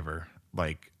giver,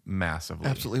 like massively.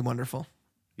 Absolutely wonderful.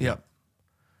 Yep.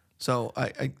 So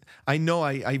I know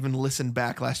I even listened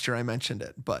back last year. I mentioned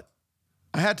it, but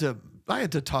I had to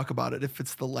talk about it if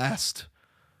it's the last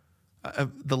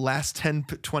 10,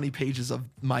 20 pages of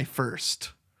my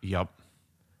first. Yep.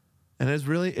 And it's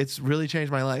really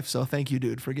changed my life. So thank you,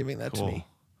 dude, for giving that to me.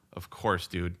 Of course,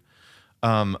 dude.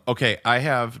 Okay, I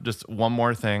have just one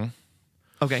more thing.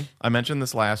 Okay. I mentioned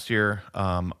this last year.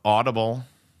 Audible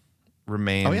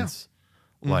remains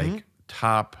like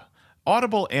top.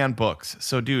 Audible and books.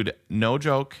 So, dude, no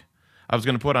joke. I was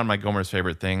going to put on my Gomer's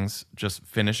favorite things, just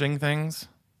finishing things.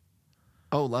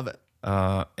 Oh, love it.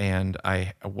 And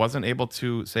I wasn't able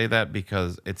to say that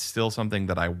because it's still something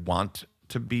that I want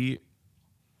to be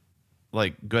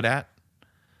like good at.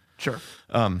 Sure.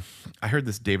 I heard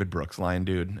this David Brooks line,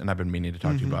 dude, and I've been meaning to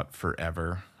talk to you about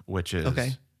forever, which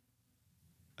is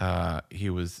he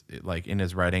was like in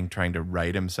his writing trying to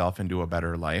write himself into a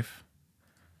better life.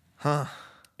 Huh.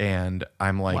 And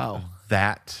I'm like, wow.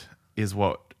 That is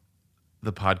what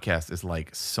the podcast is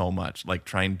like so much, like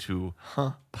trying to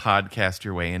podcast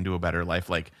your way into a better life,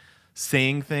 like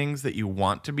saying things that you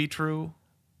want to be true,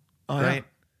 right?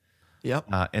 Yep.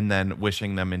 And then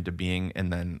wishing them into being,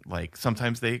 and then like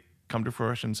sometimes they come to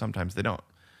fruition, sometimes they don't.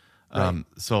 Right.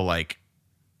 So like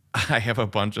I have a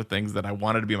bunch of things that I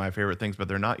wanted to be my favorite things, but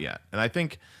they're not yet. And I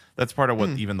think that's part of what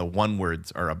even the one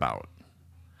words are about.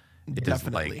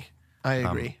 Definitely. Like, I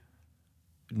agree.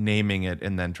 Naming it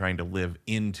and then trying to live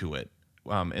into it.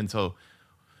 And so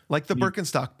like the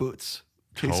Birkenstock boots.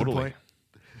 Case in point.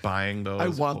 Buying those. I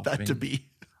want that to be.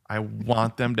 I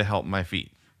want them to help my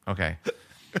feet. Okay.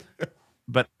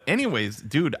 But anyways,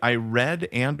 dude, I read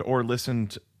and or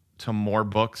listened to more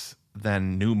books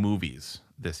than new movies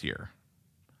this year.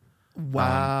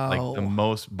 Wow. Like the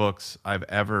most books I've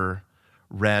ever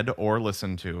read or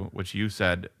listened to, which you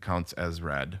said counts as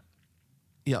read.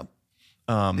 Yep.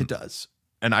 It does.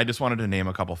 And I just wanted to name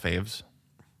a couple faves.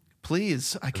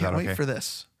 Please. I can't wait for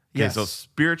this. Okay, Yes. so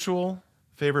spiritual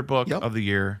favorite book of the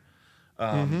year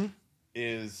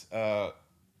is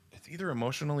it's either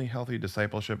Emotionally Healthy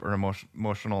Discipleship or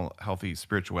Emotional Healthy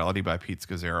Spirituality by Pete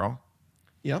Scazzero.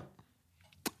 Yep.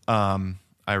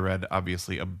 I read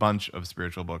obviously a bunch of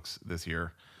spiritual books this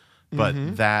year,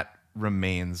 but that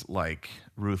remains like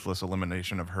Ruthless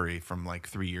Elimination of Hurry from like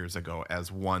 3 years ago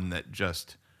as one that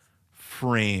just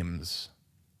frames.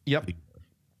 Yep.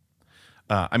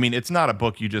 I mean, it's not a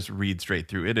book you just read straight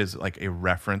through. It is like a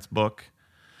reference book.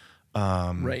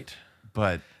 Right.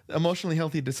 But Emotionally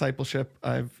Healthy Discipleship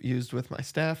I've used with my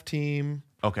staff team.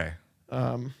 okay.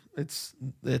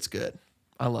 It's good.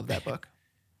 I love that book.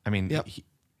 I mean,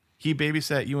 he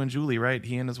babysat you and Julie, right?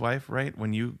 He and his wife, right?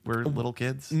 When you were little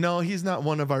kids? No, he's not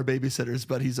one of our babysitters,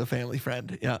 but he's a family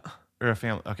friend. Yeah. Or a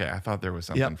family. Okay, I thought there was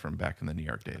something from back in the New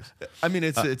York days. I mean,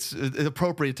 it's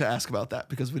appropriate to ask about that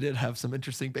because we did have some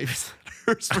interesting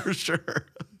babysitters for sure.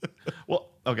 Well,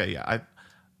 okay, yeah.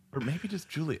 Or maybe just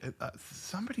Julie.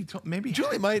 Somebody told maybe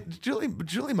Julie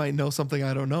might know something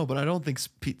I don't know, but I don't think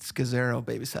Pete Scazzero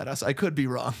babysat us. I could be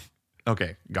wrong.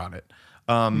 Okay, got it.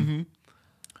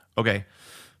 Okay.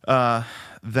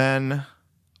 Then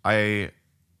I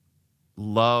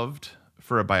loved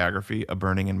for a biography, A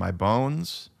Burning in My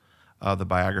Bones, the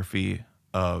biography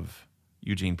of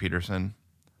Eugene Peterson.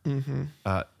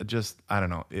 Just, I don't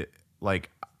know.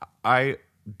 I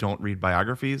don't read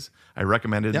biographies. I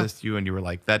recommended this to you and you were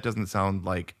like, that doesn't sound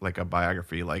like a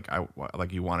biography. Like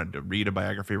you wanted to read a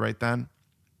biography right then.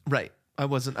 Right. I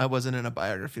wasn't in a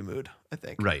biography mood, I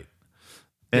think. Right.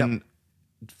 And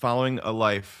following a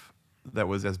life that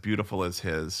was as beautiful as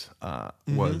his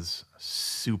was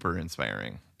super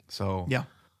inspiring. So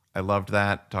I loved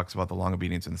that. Talks about the long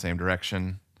obedience in the same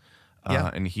direction.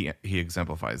 And he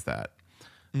exemplifies that.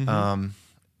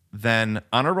 Then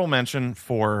honorable mention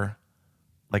for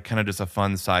like kind of just a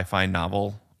fun sci-fi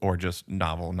novel or just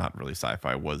novel, not really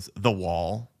sci-fi, was The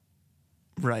Wall.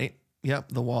 Right. Yep.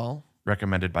 The Wall.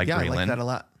 Recommended by Graylin. I like that a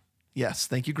lot. Yes.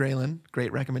 Thank you, Graylin.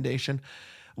 Great recommendation.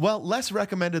 Well, less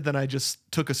recommended than I just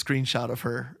took a screenshot of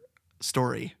her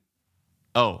story.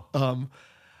 Oh.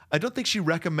 I don't think she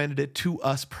recommended it to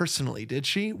us personally, did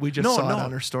she? We just saw it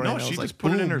on her story. No, and she just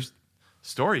put it in her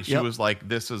story. She Yep. was like,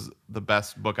 this is the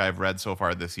best book I've read so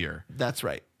far this year. That's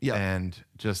right. Yeah. And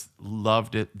just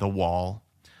loved it. The Wall.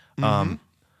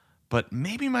 But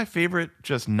maybe my favorite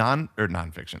just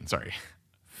nonfiction,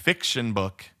 fiction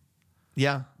book.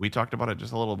 Yeah. We talked about it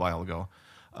just a little while ago.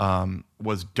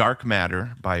 Was Dark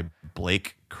Matter by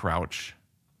Blake Crouch.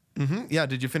 Yeah.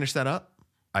 Did you finish that up?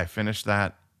 I finished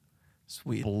that.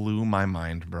 Sweet. Blew my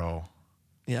mind, bro.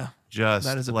 Yeah. Just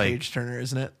that is a page turner,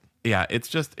 isn't it? Yeah,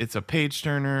 it's a page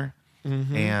turner,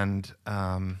 and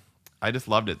I just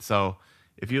loved it. So,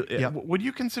 if you would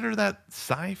you consider that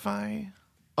sci-fi?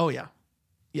 Oh yeah,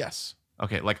 yes.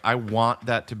 Okay, like I want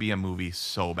that to be a movie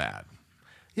so bad.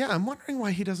 Yeah, I'm wondering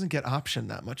why he doesn't get optioned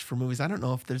that much for movies. I don't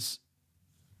know if there's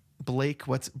Blake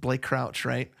Crouch,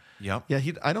 right? Yep. Yeah,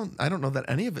 I don't know that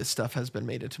any of his stuff has been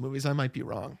made into movies. I might be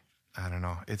wrong. I don't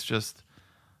know. It's just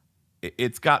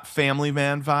it's got Family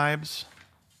Man vibes.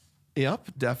 Yep,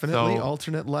 definitely. So,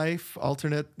 alternate life,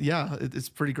 alternate. Yeah, it's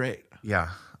pretty great. yeah,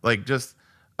 like just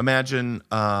imagine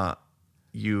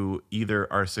you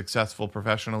either are successful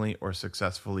professionally or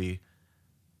successfully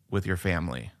with your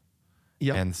family.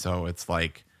 Yep. And so it's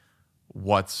like,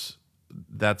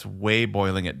 that's way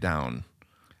boiling it down.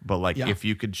 But like, if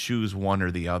you could choose one or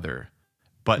the other,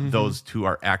 but those two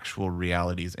are actual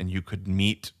realities, and you could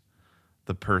meet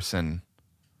the person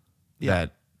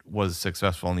that was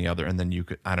successful in the other, and then you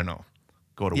could, I don't know,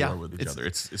 go to war with each other.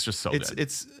 It's just so good.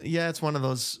 It's one of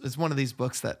those. It's one of these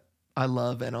books that I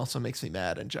love and also makes me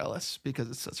mad and jealous because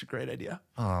it's such a great idea.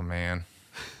 Oh man.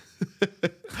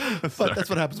 But that's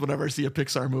what happens whenever I see a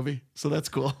Pixar movie. So that's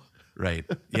cool. Right.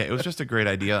 Yeah, it was just a great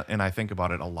idea, and I think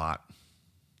about it a lot.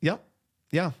 Yep.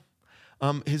 Yeah.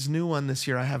 His new one this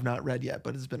year I have not read yet,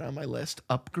 but it's been on my list.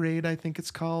 Upgrade, I think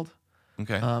it's called.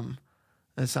 Okay.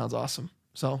 It sounds awesome.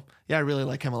 So yeah, I really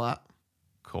like him a lot.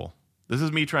 Cool. This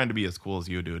is me trying to be as cool as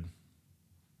you, dude.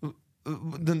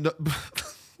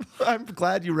 I'm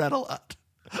glad you read a lot.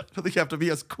 I don't think you have to be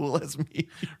as cool as me.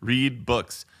 Read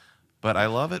books. But I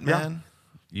love it, man.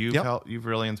 Yeah. You've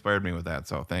really inspired me with that.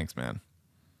 So thanks, man.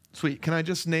 Sweet. Can I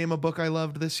just name a book I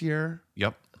loved this year?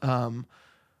 Yep.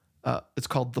 It's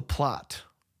called The Plot.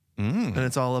 And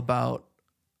it's all about,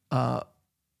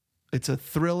 it's a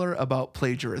thriller about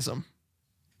plagiarism.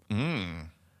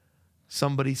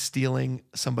 Somebody stealing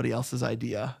somebody else's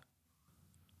idea.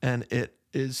 And it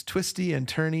is twisty and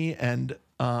turny and,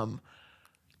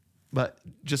 but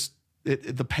just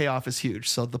the payoff is huge.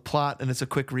 So The Plot, and it's a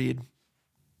quick read.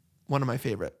 One of my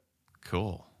favorite.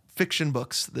 Cool. Fiction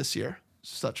books this year.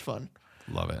 Such fun.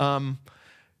 Love it.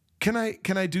 Can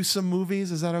I do some movies?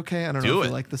 Is that okay? I don't know if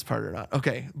you like this part or not.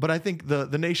 Okay, but I think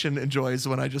the nation enjoys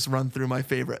when I just run through my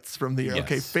favorites from the year. Yes.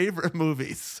 Okay, favorite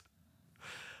movies.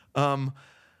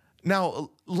 Now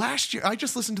last year I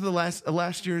just listened to the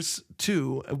last year's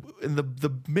too, and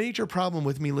the major problem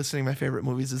with me listening to my favorite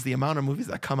movies is the amount of movies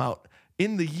that come out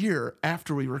in the year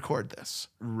after we record this.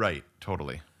 Right.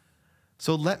 Totally.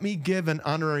 So let me give an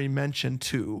honorary mention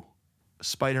to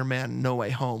Spider-Man No Way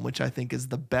Home, which I think is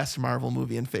the best Marvel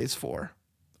movie in Phase 4.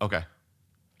 Okay.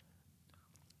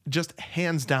 Just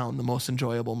hands down the most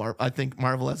enjoyable Marvel. I think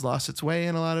Marvel has lost its way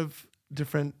in a lot of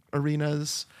different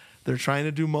arenas. They're trying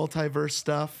to do multiverse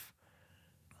stuff.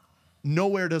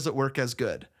 Nowhere does it work as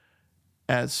good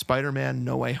as Spider-Man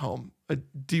No Way Home.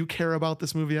 Do you care about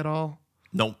this movie at all?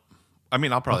 Nope. I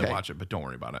mean, I'll probably watch it, but don't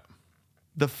worry about it.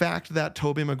 The fact that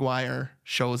Tobey Maguire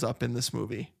shows up in this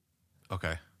movie.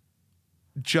 Okay.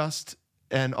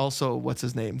 And also, what's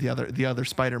his name? The other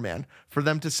Spider-Man. For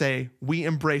them to say, we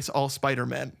embrace all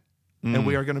Spider-Men and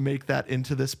we are going to make that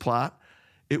into this plot.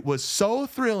 It was so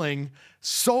thrilling,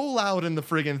 so loud in the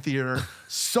friggin' theater,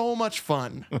 so much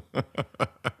fun.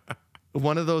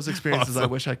 One of those experiences I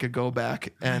wish I could go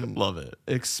back and love it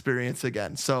experience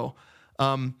again. So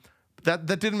that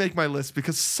didn't make my list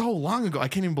because so long ago, I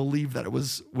can't even believe that it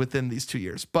was within these 2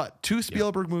 years. But 2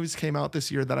 Spielberg movies came out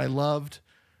this year that I loved.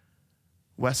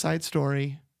 West Side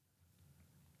Story.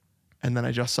 And then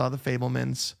I just saw The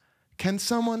Fabelmans. Can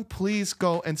someone please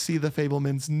go and see The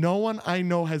Fabelmans? No one I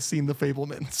know has seen The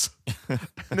Fabelmans.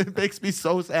 And it makes me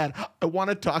so sad. I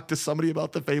want to talk to somebody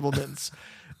about The Fabelmans.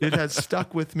 It has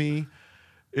stuck with me.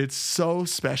 It's so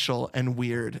special and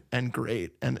weird and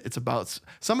great. And it's about,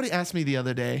 somebody asked me the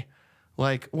other day,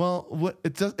 like, well,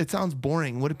 it sounds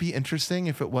boring. Would it be interesting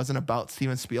if it wasn't about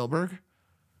Steven Spielberg?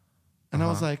 And I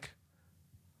was like,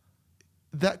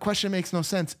 that question makes no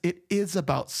sense. It is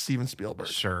about Steven Spielberg.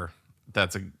 Sure.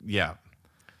 That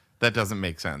doesn't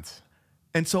make sense.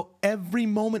 And so every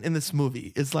moment in this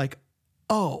movie is like,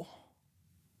 oh,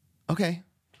 okay,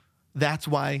 that's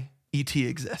why E.T.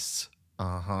 exists.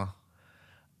 Uh-huh.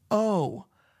 Oh,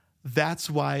 that's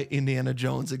why Indiana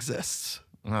Jones exists.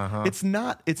 Uh-huh. It's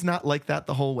not like that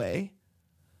the whole way.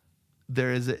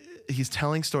 He's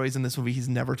telling stories in this movie he's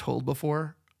never told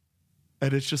before.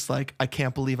 And it's just like, I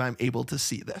can't believe I'm able to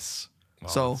see this.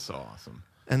 Oh, that's so awesome.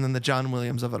 And then the John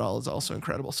Williams of it all is also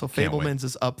incredible. So Fabelmans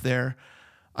is up there.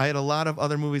 I had a lot of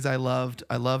other movies I loved.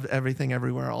 I loved Everything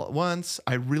Everywhere All at Once.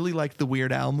 I really liked the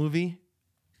Weird Al movie.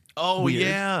 Oh, Weird.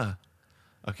 Yeah.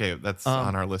 Okay, that's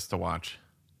on our list to watch.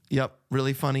 Yep,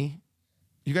 really funny.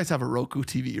 You guys have a Roku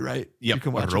TV, right? Yep, you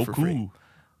can watch it for free.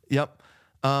 Yep.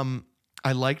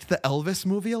 I liked the Elvis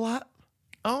movie a lot.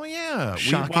 Oh, yeah.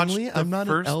 Shockingly, I'm not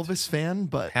an Elvis fan,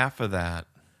 but half of that.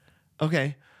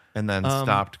 Okay. And then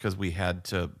stopped because we had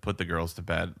to put the girls to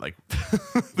bed. Like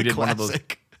we did classic. One of those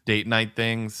date night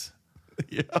things.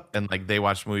 Yeah. And like they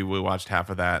watched a movie, we watched half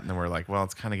of that, and then we're like, well,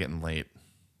 it's kind of getting late.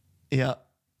 Yeah.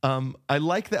 I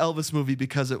like the Elvis movie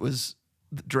because it was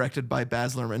directed by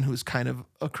Baz Luhrmann, who's kind of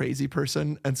a crazy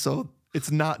person. And so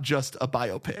it's not just a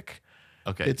biopic.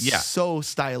 Okay. It's so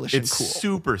stylish and cool. It's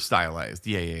super stylized.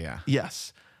 Yeah.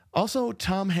 Yes. Also,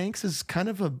 Tom Hanks is kind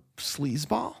of a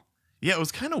sleazeball. Yeah, it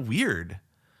was kind of weird.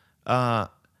 And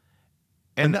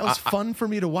that was fun for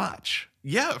me to watch.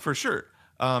 Yeah, for sure.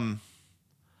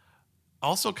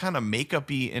 Also kind of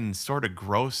makeup-y and sort of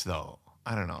gross, though.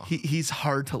 I don't know. He's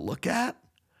hard to look at.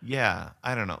 Yeah,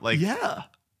 I don't know. Like, yeah.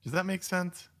 Does that make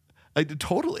sense?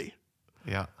 Totally.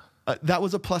 Yeah. That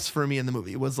was a plus for me in the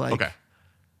movie. It was like, okay.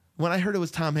 When I heard it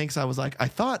was Tom Hanks, I was like, I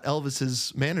thought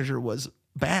Elvis's manager was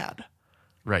bad.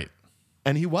 Right.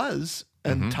 And he was.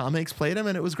 And Tom Hanks played him,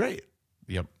 and it was great.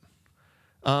 Yep.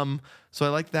 So I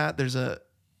like that.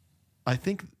 I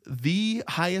think the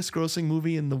highest grossing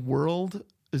movie in the world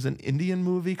is an Indian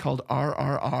movie called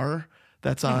RRR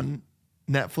that's on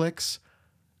Netflix.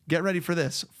 Get ready for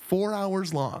this. 4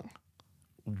 hours long.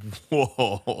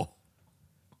 Whoa.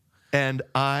 And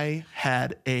I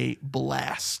had a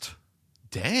blast.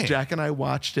 Dang. Jack and I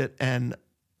watched it, and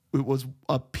it was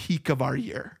a peak of our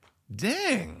year.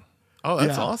 Dang. Oh,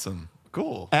 that's awesome.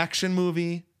 Cool. Action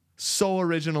movie, so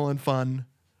original and fun,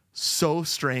 so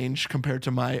strange compared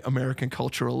to my American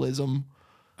culturalism.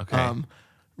 Okay.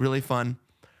 Really fun.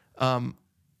 I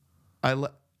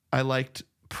liked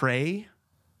Prey,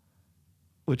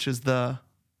 which is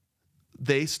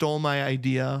they stole my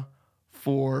idea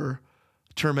for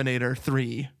Terminator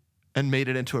 3 and made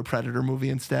it into a Predator movie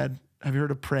instead. Have you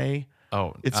heard of Prey?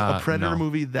 Oh, it's a Predator no.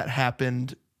 movie that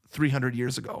happened 300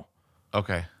 years ago.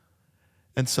 Okay.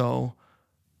 And so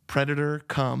Predator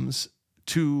comes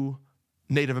to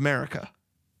Native America,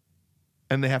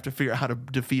 and they have to figure out how to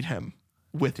defeat him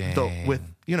with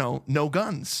no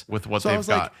guns. With what they've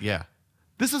got. Yeah.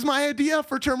 This is my idea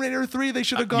for Terminator 3. They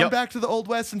should have gone back to the Old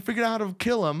West and figured out how to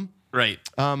kill him. Right.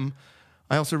 I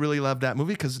also really love that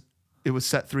movie because it was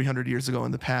set 300 years ago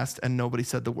in the past, and nobody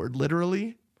said the word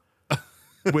literally,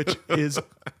 which is,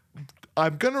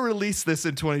 I'm going to release this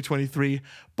in 2023,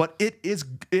 but it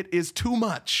is too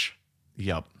much.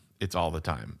 Yep. It's all the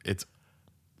time. It's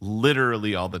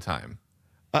literally all the time.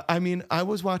 I mean, I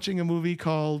was watching a movie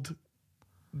called,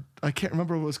 I can't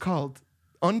remember what it was called,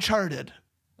 Uncharted.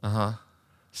 Uh-huh.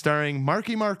 Starring Mark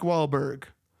Wahlberg.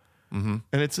 Mm-hmm.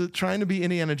 And it's trying to be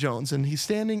Indiana Jones, and he's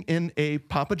standing in a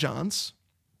Papa John's.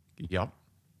 Yep.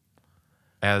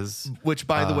 Which,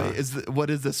 by the way, what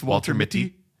is this? Walter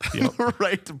Mitty? Yep.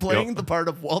 Right. Playing the part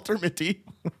of Walter Mitty.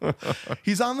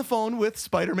 He's on the phone with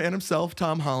Spider-Man himself,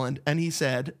 Tom Holland, and he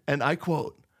said, and I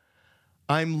quote,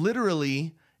 "I'm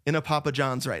literally in a Papa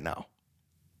John's right now."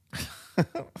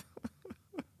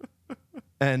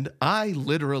 And I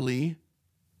literally,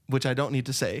 which I don't need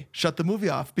to say, shut the movie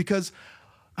off because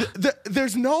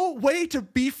there's no way to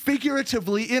be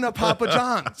figuratively in a Papa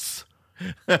John's.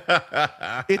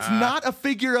 It's not a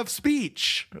figure of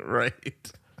speech.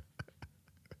 Right.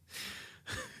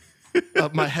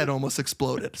 My head almost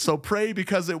exploded. So Prey,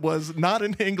 because it was not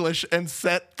in English and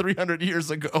set 300 years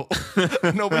ago.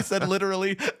 Nobody said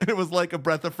literally. And it was like a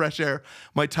breath of fresh air.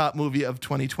 My top movie of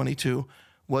 2022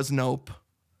 was Nope.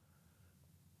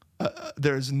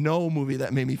 There's no movie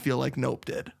that made me feel like Nope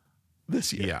did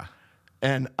this year. Yeah.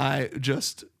 And I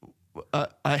just,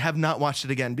 I have not watched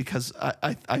it again because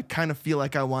I kind of feel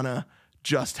like I want to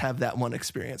just have that one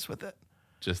experience with it.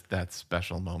 Just that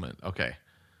special moment. Okay.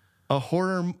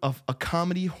 A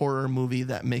comedy horror movie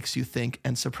that makes you think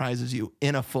and surprises you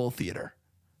in a full theater.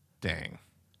 Dang.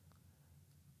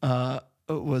 It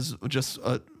was just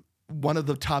one of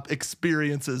the top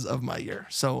experiences of my year.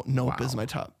 So Nope is my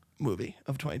top movie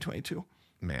of 2022.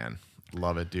 Man,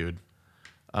 love it, dude.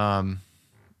 Wow,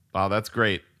 that's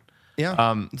great.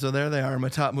 Yeah. So there they are, my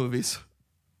top movies.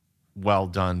 Well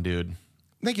done, dude.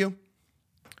 Thank you.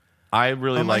 I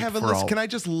really like. I have a list. Can I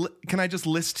just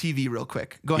list TV real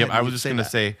quick? Go ahead. Yep, I was just gonna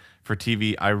say for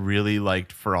TV, I really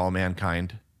liked For All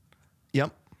Mankind.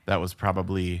 Yep. That was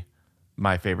probably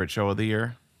my favorite show of the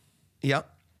year.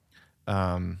 Yep.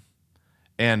 And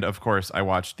of course, I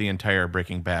watched the entire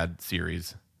Breaking Bad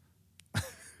series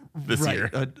this year.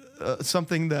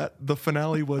 Something that the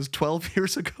finale was 12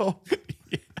 years ago.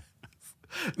 Yes.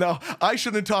 Now, I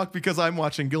shouldn't talk because I'm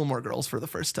watching Gilmore Girls for the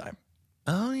first time.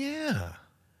 Oh yeah.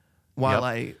 When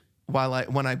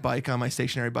I bike on my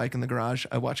stationary bike in the garage,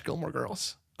 I watch Gilmore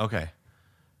Girls. Okay.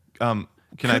 Can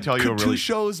I tell you a really... two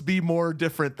shows be more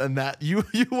different than that? You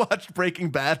watched Breaking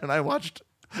Bad and I watched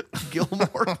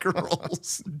Gilmore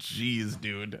Girls. Jeez,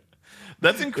 dude.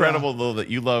 That's incredible though that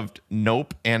you loved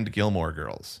Nope and Gilmore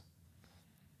Girls.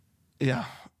 Yeah.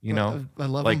 You know, I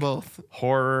love them both.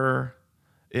 Horror.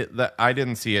 I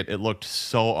didn't see it. It looked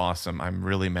so awesome. I'm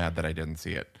really mad that I didn't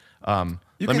see it. Let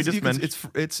me just mention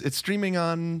it's streaming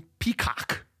on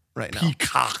Peacock right now.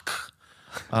 Peacock.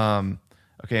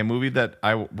 Okay, a movie that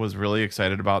I was really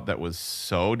excited about that was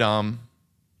so dumb.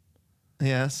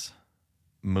 Yes.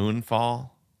 Moonfall.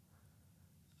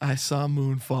 I saw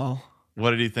Moonfall.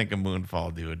 What did you think of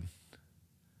Moonfall, dude?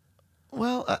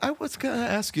 Well, I was going to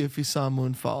ask you if you saw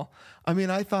Moonfall. I mean,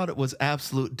 I thought it was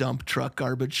absolute dump truck,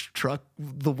 garbage truck,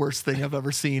 the worst thing I've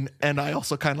ever seen, and I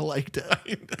also kind of liked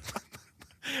it.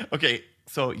 Okay,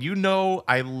 so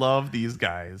I love these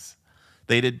guys.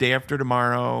 They did Day After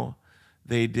Tomorrow.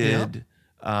 They did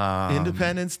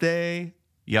Independence Day.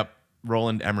 Yep,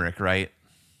 Roland Emmerich, right?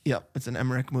 Yep, it's an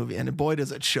Emmerich movie, and boy,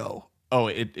 does it show. Oh,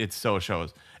 it so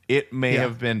shows. It may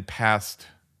have been past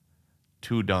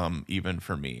too dumb even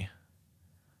for me.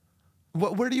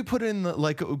 Where do you put in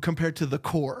compared to the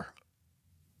core?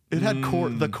 It had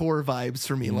the core vibes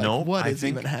for me. Like, nope, what is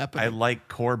even happening? I like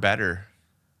Core better.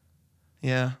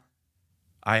 Yeah.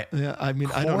 I mean,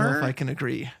 Core, I don't know if I can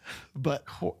agree, but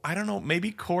I don't know.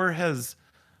 Maybe Core has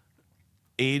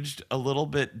aged a little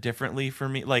bit differently for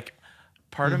me. Like,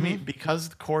 part of me, because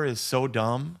Core is so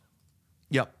dumb.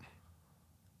 Yep.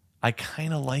 I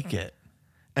kind of like it.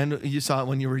 And you saw it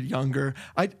when you were younger.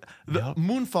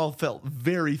 Moonfall felt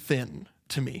very thin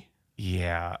to me.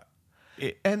 Yeah.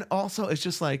 And also, it's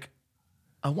just like,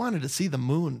 I wanted to see the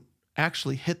moon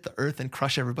actually hit the earth and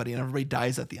crush everybody, and everybody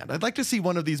dies at the end. I'd like to see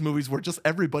one of these movies where just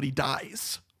everybody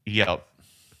dies. Yep.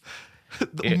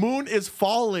 The moon is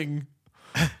falling.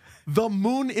 The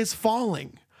moon is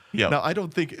falling. Yep. Now, I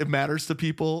don't think it matters to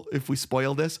people if we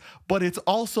spoil this, but it's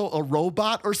also a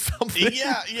robot or something.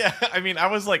 Yeah. I mean, I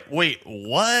was like, wait,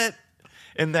 what?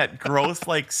 And that gross,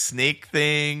 like, snake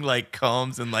thing, like,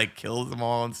 comes and, like, kills them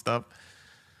all and stuff.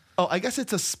 Oh, I guess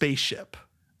it's a spaceship,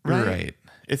 right?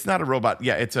 It's not a robot.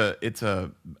 Yeah, it's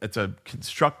a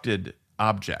constructed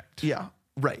object. Yeah,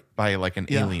 right. By, like, an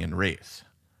alien race.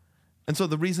 And so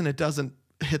the reason it doesn't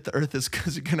hit the earth is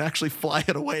because you can actually fly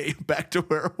it away back to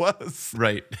where it was.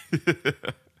 Right.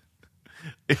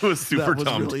 It was super dumb.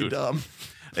 That was really dumb.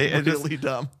 Really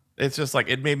dumb. It's just like,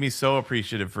 it made me so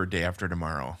appreciative for Day After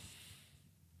Tomorrow.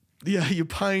 Yeah, you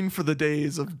pine for the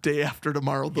days of Day After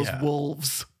Tomorrow, those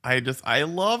wolves. I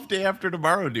love Day After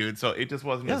Tomorrow, dude. So it just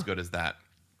wasn't as good as that.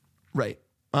 Right.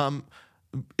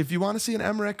 If you want to see an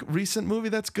Emmerich recent movie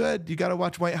that's good, you got to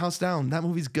watch White House Down. That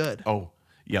movie's good. Oh,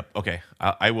 yep. Okay.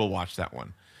 I will watch that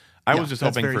one. I was just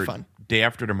hoping for fun. Day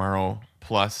After Tomorrow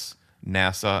plus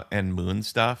NASA and moon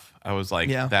stuff. I was like,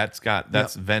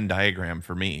 that's Venn diagram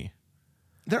for me.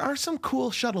 There are some cool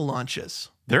shuttle launches.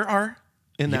 There are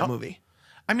in that movie.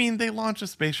 I mean, they launch a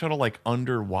space shuttle like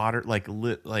underwater, like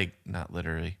not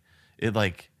literally. It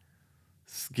like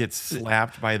gets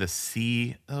slapped by the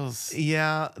sea.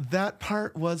 Yeah, that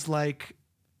part was like,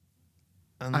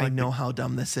 I know how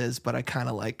dumb this is, but I kind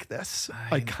of like this.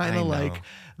 I kind of like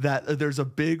that there's a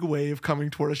big wave coming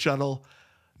toward a shuttle.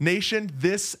 Nation,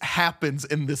 this happens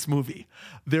in this movie.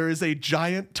 There is a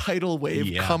giant tidal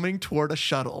wave coming toward a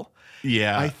shuttle.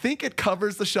 Yeah. I think it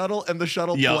covers the shuttle, and the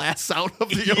shuttle blasts out of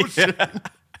the ocean.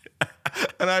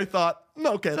 And I thought,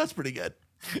 okay, that's pretty good.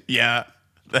 Yeah,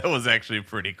 that was actually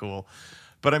pretty cool.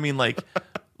 But I mean, like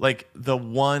the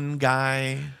one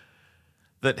guy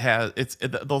that has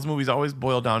those movies always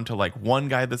boil down to like one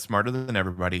guy that's smarter than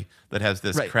everybody that has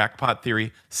this crackpot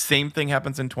theory. Same thing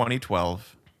happens in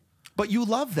 2012. But you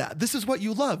love that. This is what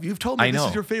you love. You've told me this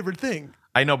is your favorite thing.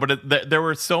 I know, but there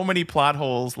were so many plot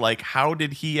holes. Like, how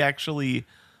did he actually,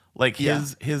 like,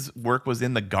 his work was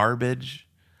in the garbage,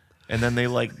 and then they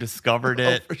like discovered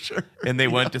it, for sure. And they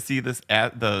went to see this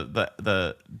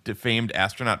the defamed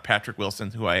astronaut Patrick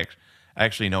Wilson, who I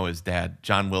actually know his dad.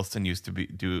 John Wilson used to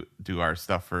do our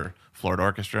stuff for Florida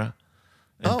Orchestra.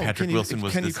 And Patrick Wilson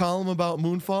was. Can you call him about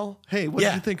Moonfall? Hey, what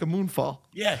did you think of Moonfall?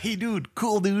 Yeah, hey, dude,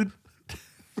 cool, dude.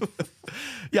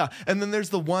 Yeah, and then there's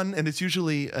the one, and it's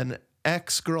usually an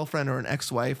ex-girlfriend or an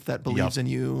ex-wife that believes in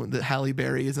you. That Halle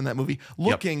Berry is in that movie,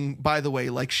 looking, by the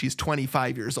way, like she's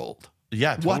 25 years old.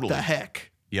 Yeah, totally. What the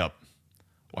heck? Yep.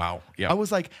 Wow. Yeah. I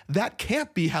was like, that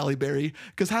can't be Halle Berry,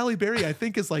 because Halle Berry, I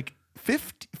think, is like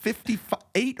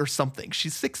 58 or something.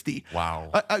 She's 60.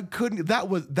 Wow. I couldn't. That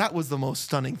was the most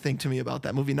stunning thing to me about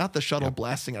that movie. Not the shuttle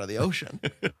blasting out of the ocean.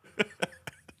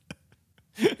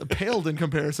 It paled in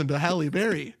comparison to Halle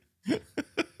Berry.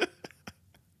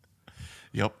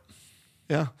 Yep.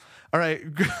 Yeah. All right.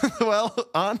 Well,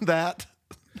 on that,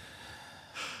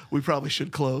 we probably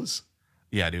should close.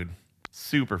 Yeah, dude.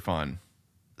 Super fun.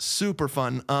 Super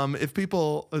fun. If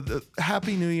people,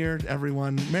 Happy New Year,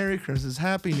 everyone. Merry Christmas.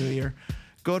 Happy New Year.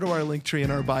 Go to our link tree in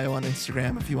our bio on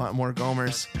Instagram if you want more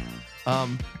Gomers.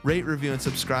 Rate, review, and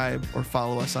subscribe, or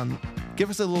follow us on. Give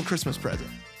us a little Christmas present.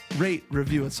 Rate,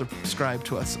 review, and subscribe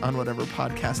to us on whatever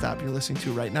podcast app you're listening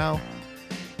to right now.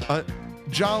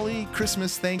 Jolly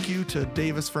Christmas thank you to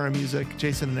Davis for our music,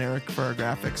 Jason and Eric for our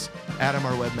graphics, Adam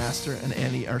our webmaster, and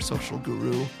Annie our social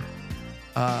guru.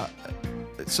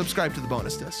 Subscribe to the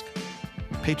bonus disc.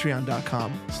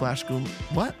 Patreon.com/goom.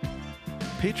 What?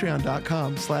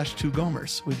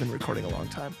 Patreon.com/2gomers. We've been recording a long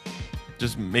time.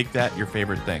 Just make that your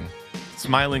favorite thing.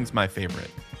 Smiling's my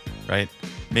favorite, right?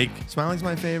 Smiling's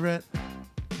my favorite.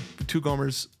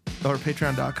 2gomers or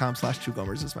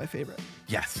Patreon.com/2gomers is my favorite.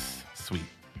 Yes, sweet.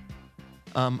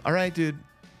 All right, dude.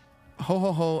 Ho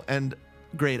ho ho and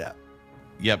great app.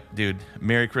 Yep, dude.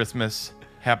 Merry Christmas,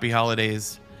 happy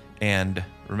holidays, and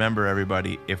remember,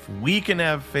 everybody, if we can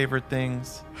have favorite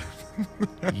things,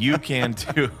 you can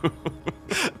too.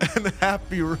 And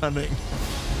happy running.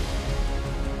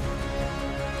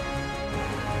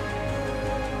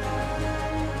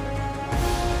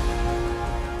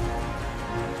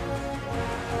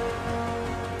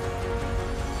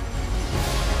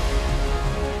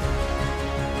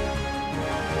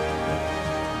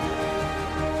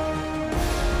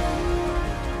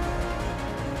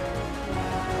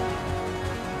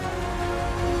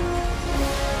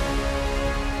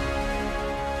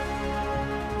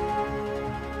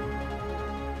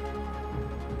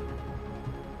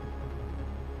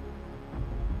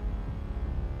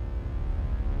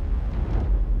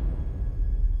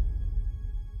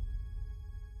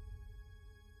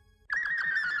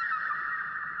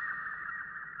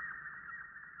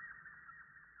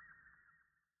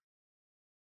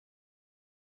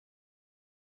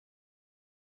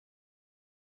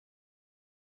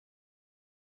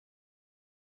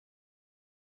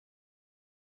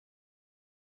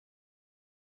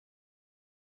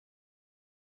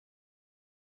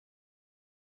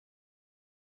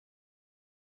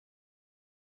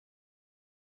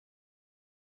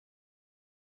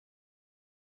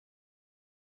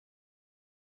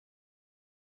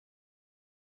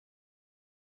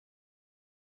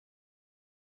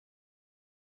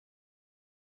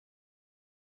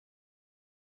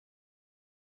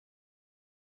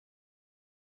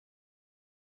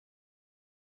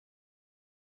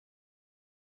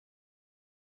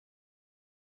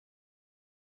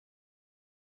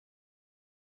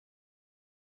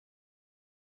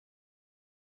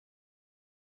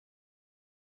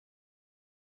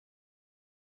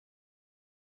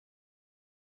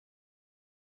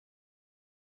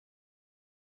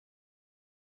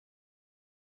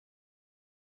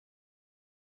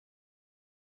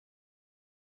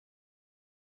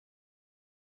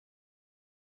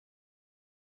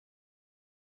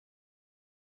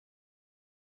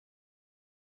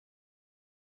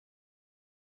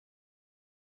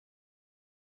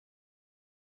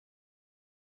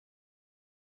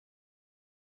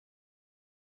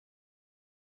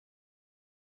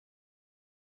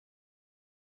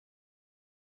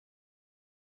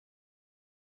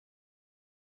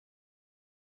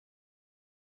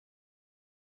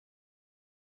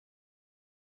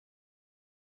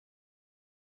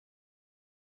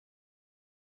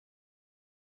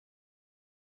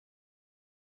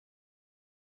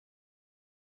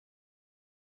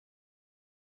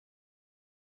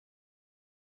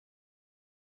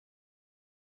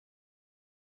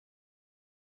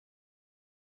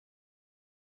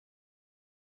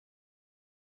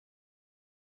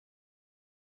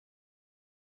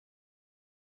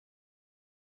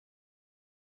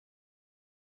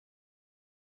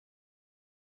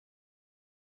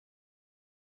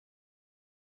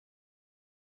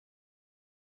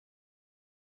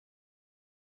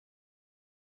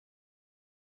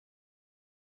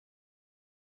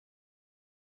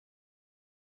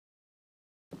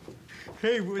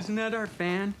 Hey, wasn't that our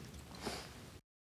fan?